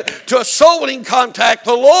in to a soul winning contact,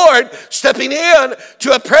 the Lord stepping in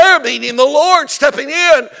to a prayer meeting, the Lord stepping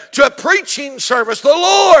in to a preaching service, the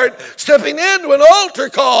Lord stepping into an altar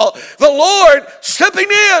call, the Lord stepping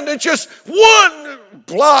in to just one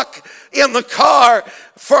block in the car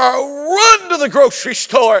for a run to the grocery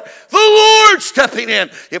store, the Lord stepping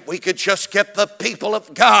in. If we could just get the people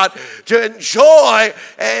of God to enjoy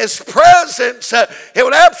his presence, it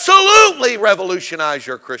would absolutely revolutionize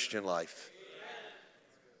your Christian life.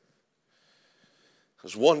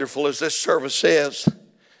 As wonderful as this service is,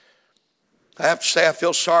 I have to say I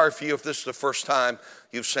feel sorry for you if this is the first time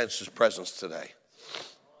you've sensed his presence today.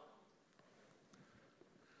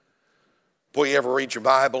 Boy, you ever read your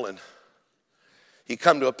Bible and you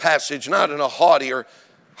come to a passage, not in a haughty or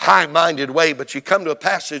high-minded way, but you come to a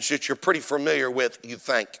passage that you're pretty familiar with, you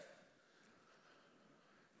think.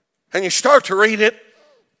 And you start to read it,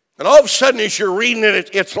 and all of a sudden as you're reading it,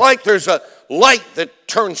 it's like there's a light that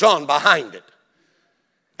turns on behind it.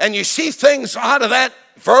 And you see things out of that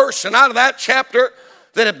verse and out of that chapter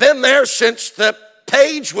that have been there since the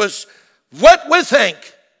page was wet with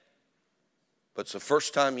ink. But it's the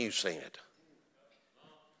first time you've seen it.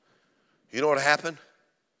 You know what happened?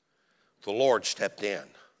 The Lord stepped in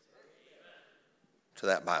to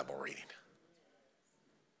that Bible reading.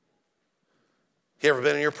 You ever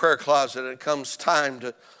been in your prayer closet and it comes time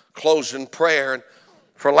to close in prayer, and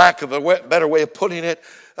for lack of a better way of putting it,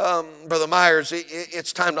 Brother Myers,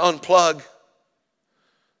 it's time to unplug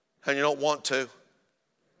and you don't want to.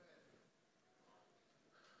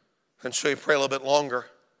 And so you pray a little bit longer.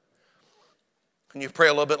 And you pray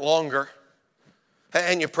a little bit longer.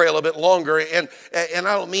 And you pray a little bit longer. And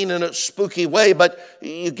I don't mean in a spooky way, but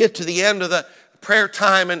you get to the end of the prayer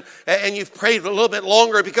time and you've prayed a little bit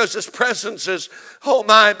longer because His presence is, oh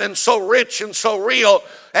my, been so rich and so real.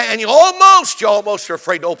 And you almost are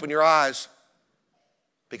afraid to open your eyes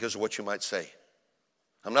because of what you might say.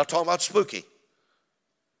 I'm not talking about spooky.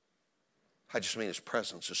 I just mean His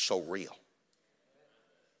presence is so real.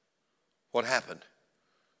 What happened?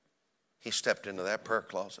 He stepped into that prayer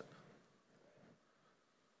closet.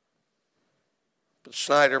 But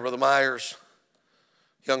Snyder, Brother Myers,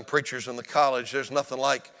 young preachers in the college, there's nothing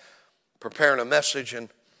like preparing a message and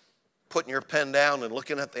putting your pen down and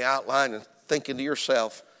looking at the outline and thinking to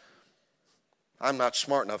yourself, I'm not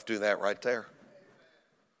smart enough to do that right there.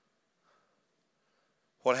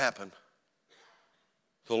 What happened?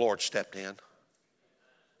 the Lord stepped in.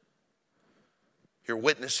 You're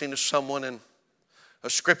witnessing to someone in a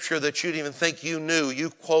scripture that you didn't even think you knew. You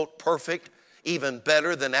quote perfect, even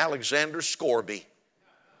better than Alexander Scourby.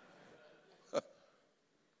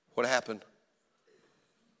 What happened?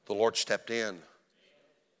 The Lord stepped in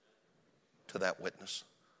to that witness.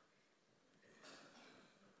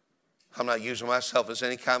 I'm not using myself as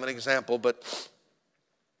any kind of an example, but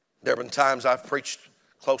there have been times I've preached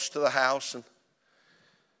close to the house, and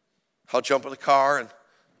I'll jump in the car and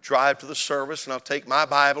drive to the service, and I'll take my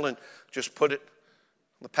Bible and just put it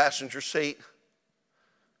on the passenger seat.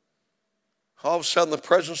 All of a sudden, the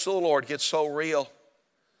presence of the Lord gets so real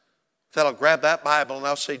that I'll grab that Bible and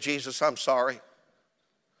I'll say, Jesus, I'm sorry.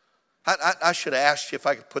 I should have asked you if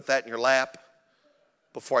I could put that in your lap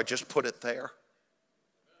before I just put it there.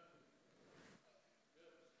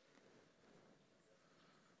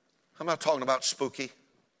 I'm not talking about spooky.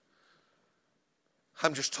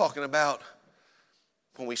 I'm just talking about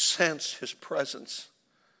when we sense His presence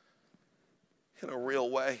in a real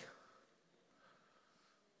way.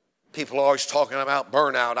 People are always talking about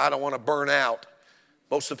burnout. I don't want to burn out.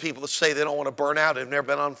 Most of the people that say they don't want to burn out have never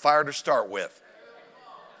been on fire to start with.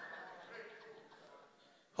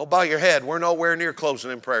 Oh, bow your head. We're nowhere near closing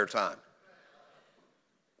in prayer time.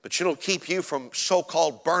 But you know, keep you from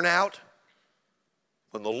so-called burnout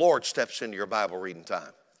when the Lord steps into your Bible reading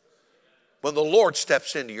time. When the Lord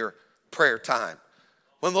steps into your prayer time.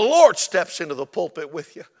 When the Lord steps into the pulpit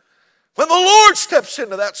with you. When the Lord steps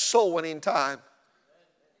into that soul winning time.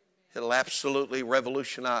 It'll absolutely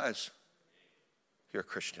revolutionize your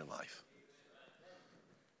Christian life.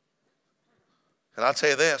 And I'll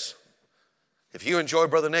tell you this. If you enjoy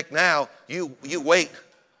Brother Nick now, you wait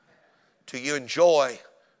till you enjoy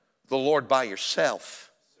the Lord by yourself.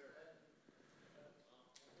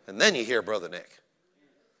 And then you hear Brother Nick.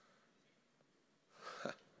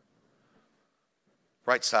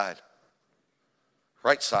 Right side.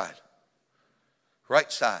 Right side. Right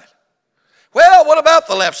side. Well, what about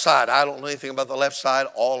the left side? I don't know anything about the left side.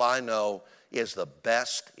 All I know is the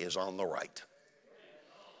best is on the right.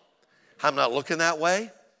 I'm not looking that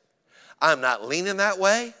way. I'm not leaning that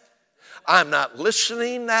way. I'm not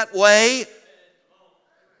listening that way.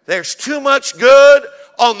 There's too much good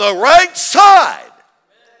on the right side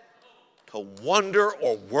to wonder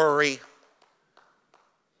or worry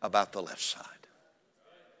about the left side.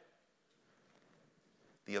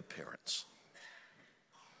 The appearance.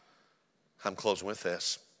 I'm closing with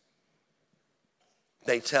this.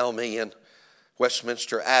 They tell me in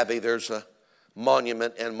Westminster Abbey there's a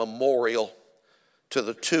monument and memorial to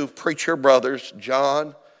the two preacher brothers,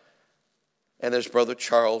 John and his brother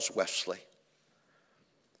Charles Wesley.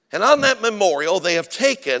 And on that memorial, they have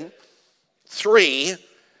taken three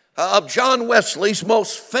of John Wesley's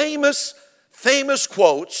most famous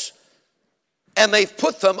quotes, and they've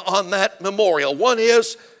put them on that memorial. One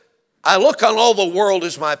is, I look on all the world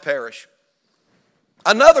as my parish.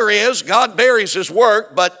 Another is, God buries his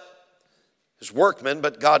workmen,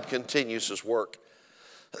 but God continues his work.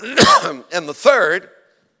 And the third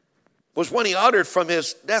was when he uttered from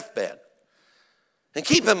his deathbed. And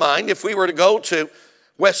keep in mind, if we were to go to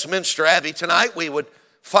Westminster Abbey tonight, we would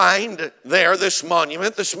find there this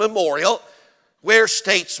monument, this memorial, where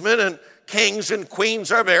statesmen and kings and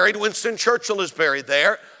queens are buried. Winston Churchill is buried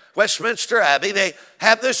there. Westminster Abbey, they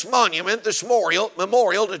have this monument, this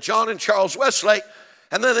memorial to John and Charles Wesley.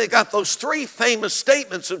 And then they got those three famous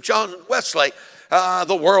statements of John Wesley.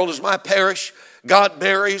 The world is my parish. God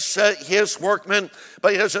buries his workmen,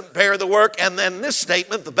 but he doesn't bear the work. And then this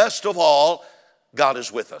statement, the best of all, God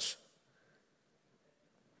is with us.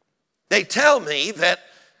 They tell me that,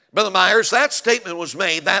 Brother Myers, that statement was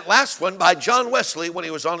made, that last one, by John Wesley when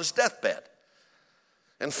he was on his deathbed.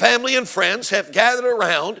 And family and friends have gathered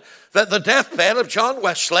around the deathbed of John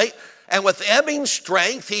Wesley, and with ebbing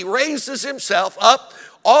strength, he raises himself up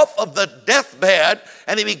off of the deathbed,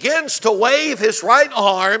 and he begins to wave his right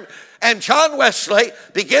arm, and John Wesley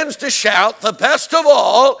begins to shout, the best of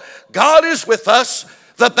all, God is with us.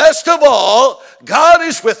 The best of all, God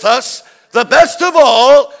is with us. The best of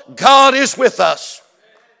all, God is with us.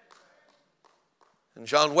 And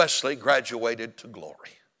John Wesley graduated to glory.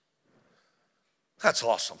 That's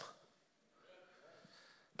awesome.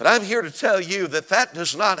 But I'm here to tell you that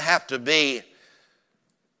does not have to be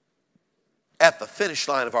at the finish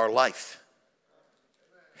line of our life.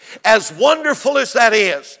 As wonderful as that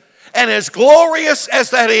is, and as glorious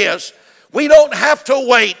as that is, we don't have to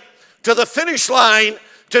wait to the finish line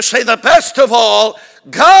to say the best of all,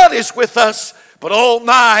 God is with us, But oh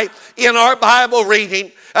my, in our Bible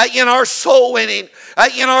reading, in our soul winning,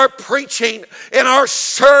 in our preaching, in our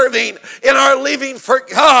serving, in our living for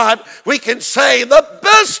God, we can say the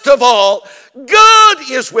best of all, God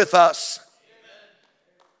is with us.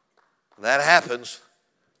 That happens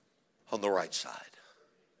on the right side.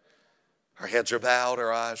 Our heads are bowed,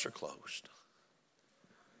 our eyes are closed.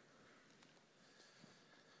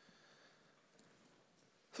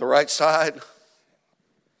 The right side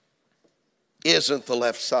isn't the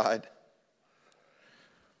left side.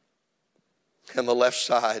 And the left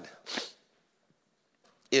side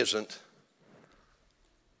isn't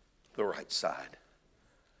the right side.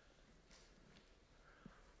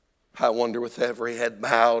 I wonder, with every head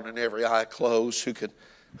bowed and every eye closed, who could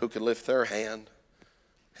lift their hand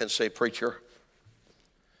and say, preacher,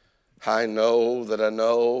 I know that I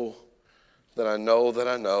know that I know that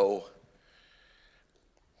I know.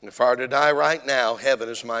 If I were to die right now, heaven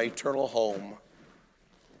is my eternal home.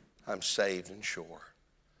 I'm saved and sure.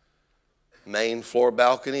 Main floor,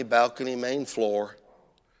 balcony, balcony, main floor.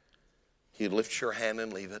 You lift your hand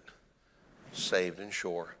and leave it. Saved and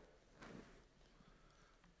sure.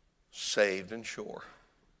 Saved and sure.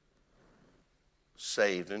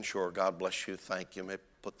 Saved and sure. God bless you. Thank you. May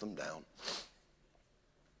put them down.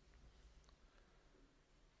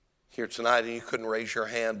 Here tonight, and you couldn't raise your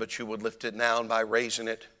hand, but you would lift it now, and by raising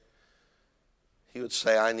it, you would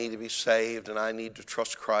say, I need to be saved and I need to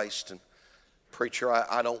trust Christ. And preacher,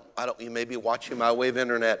 I don't, you may be watching my wave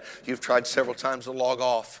internet. You've tried several times to log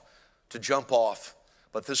off, to jump off.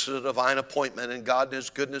 But this is a divine appointment, and God in His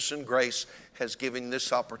goodness and grace has given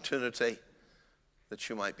this opportunity that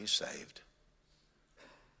you might be saved.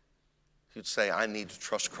 You'd say, I need to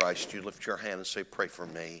trust Christ. You lift your hand and say, pray for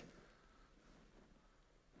me.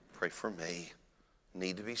 Pray for me.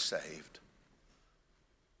 Need to be saved.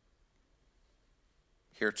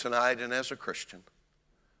 Here tonight, and as a Christian,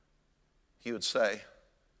 you would say,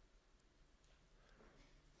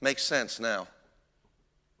 makes sense now.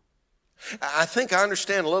 I think I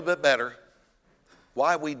understand a little bit better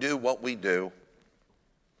why we do what we do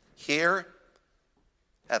here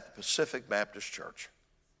at the Pacific Baptist Church.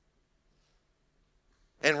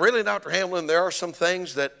 And really, Dr. Hamlin, there are some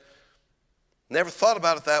things that never thought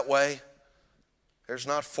about it that way. There's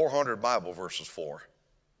not 400 Bible verses for,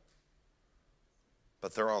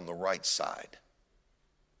 but they're on the right side.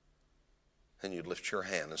 And you'd lift your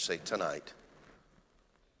hand and say, tonight,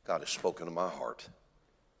 God has spoken to my heart.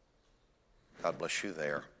 God bless you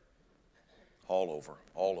there. All over,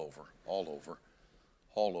 all over, all over,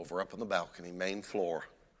 all over, up on the balcony, main floor,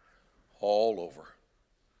 all over.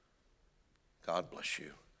 God bless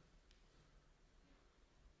you.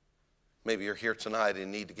 Maybe you're here tonight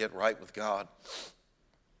and need to get right with God.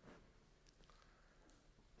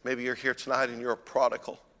 Maybe you're here tonight and you're a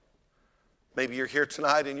prodigal. Maybe you're here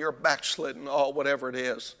tonight and you're backslidden, whatever it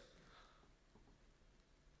is.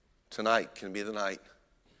 Tonight can be the night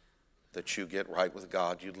that you get right with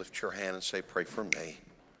God. You lift your hand and say, pray for me.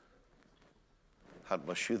 God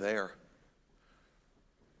bless you there.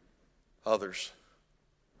 Others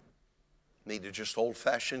need to just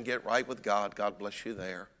old-fashioned get right with God. God bless you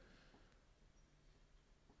there.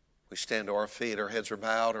 We stand to our feet, our heads are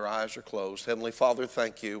bowed, our eyes are closed. Heavenly Father,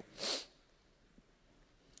 thank you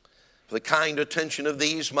for the kind attention of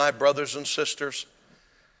these, my brothers and sisters.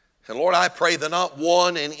 And Lord, I pray that not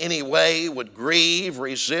one in any way would grieve,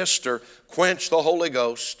 resist, or quench the Holy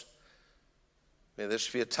Ghost. May this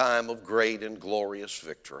be a time of great and glorious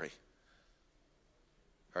victory.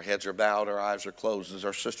 Our heads are bowed, our eyes are closed as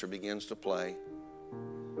our sister begins to play.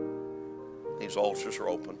 These altars are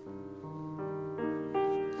open.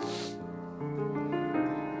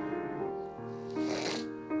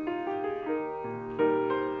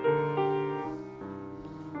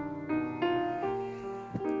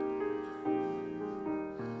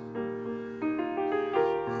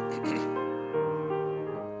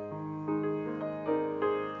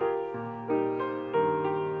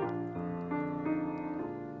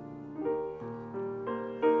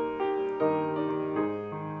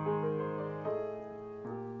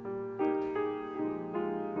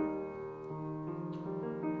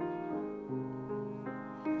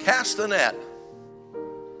 Cast the net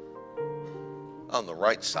on the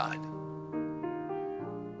right side.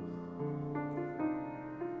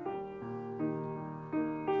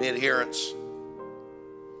 The adherence,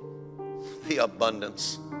 the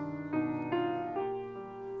abundance,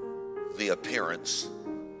 the appearance,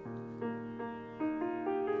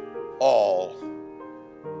 all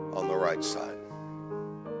on the right side.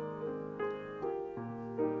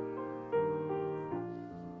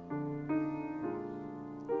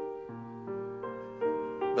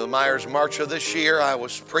 Myers March of this year, I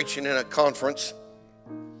was preaching in a conference.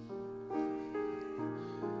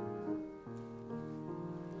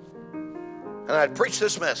 And I'd preached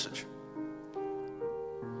this message.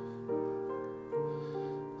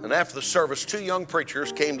 And after the service, two young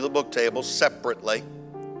preachers came to the book table separately.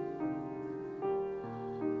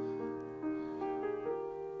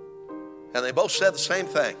 And they both said the same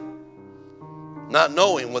thing, not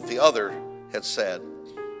knowing what the other had said.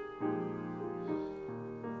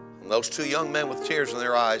 And those two young men with tears in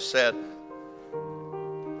their eyes said,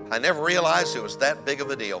 I never realized it was that big of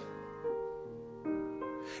a deal.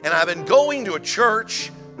 And I've been going to a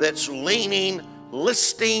church that's listing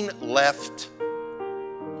left.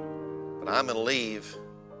 But I'm going to leave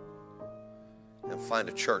and find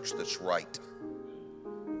a church that's right.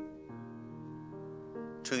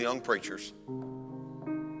 Two young preachers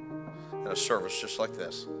in a service just like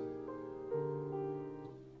this.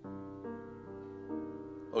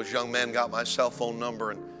 Those young men got my cell phone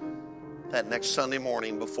number, and that next Sunday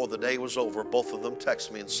morning, before the day was over, both of them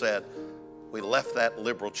texted me and said, we left that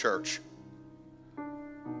liberal church.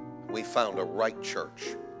 We found a right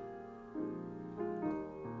church.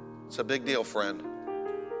 It's a big deal, friend.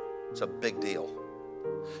 It's a big deal.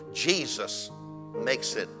 Jesus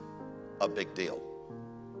makes it a big deal.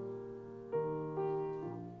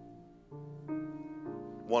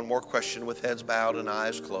 One more question with heads bowed and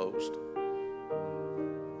eyes closed.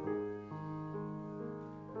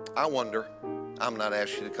 I wonder, I'm not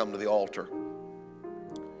asking you to come to the altar,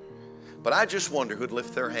 but I just wonder who'd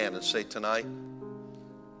lift their hand and say, tonight,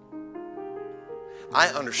 I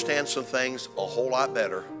understand some things a whole lot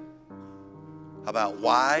better about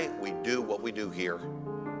why we do what we do here.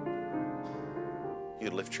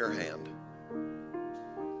 You'd lift your hand.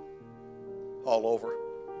 All over.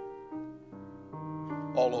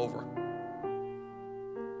 All over.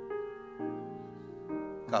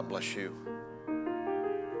 God bless you.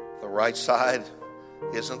 The right side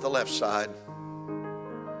isn't the left side,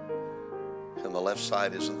 and the left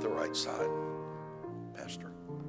side isn't the right side.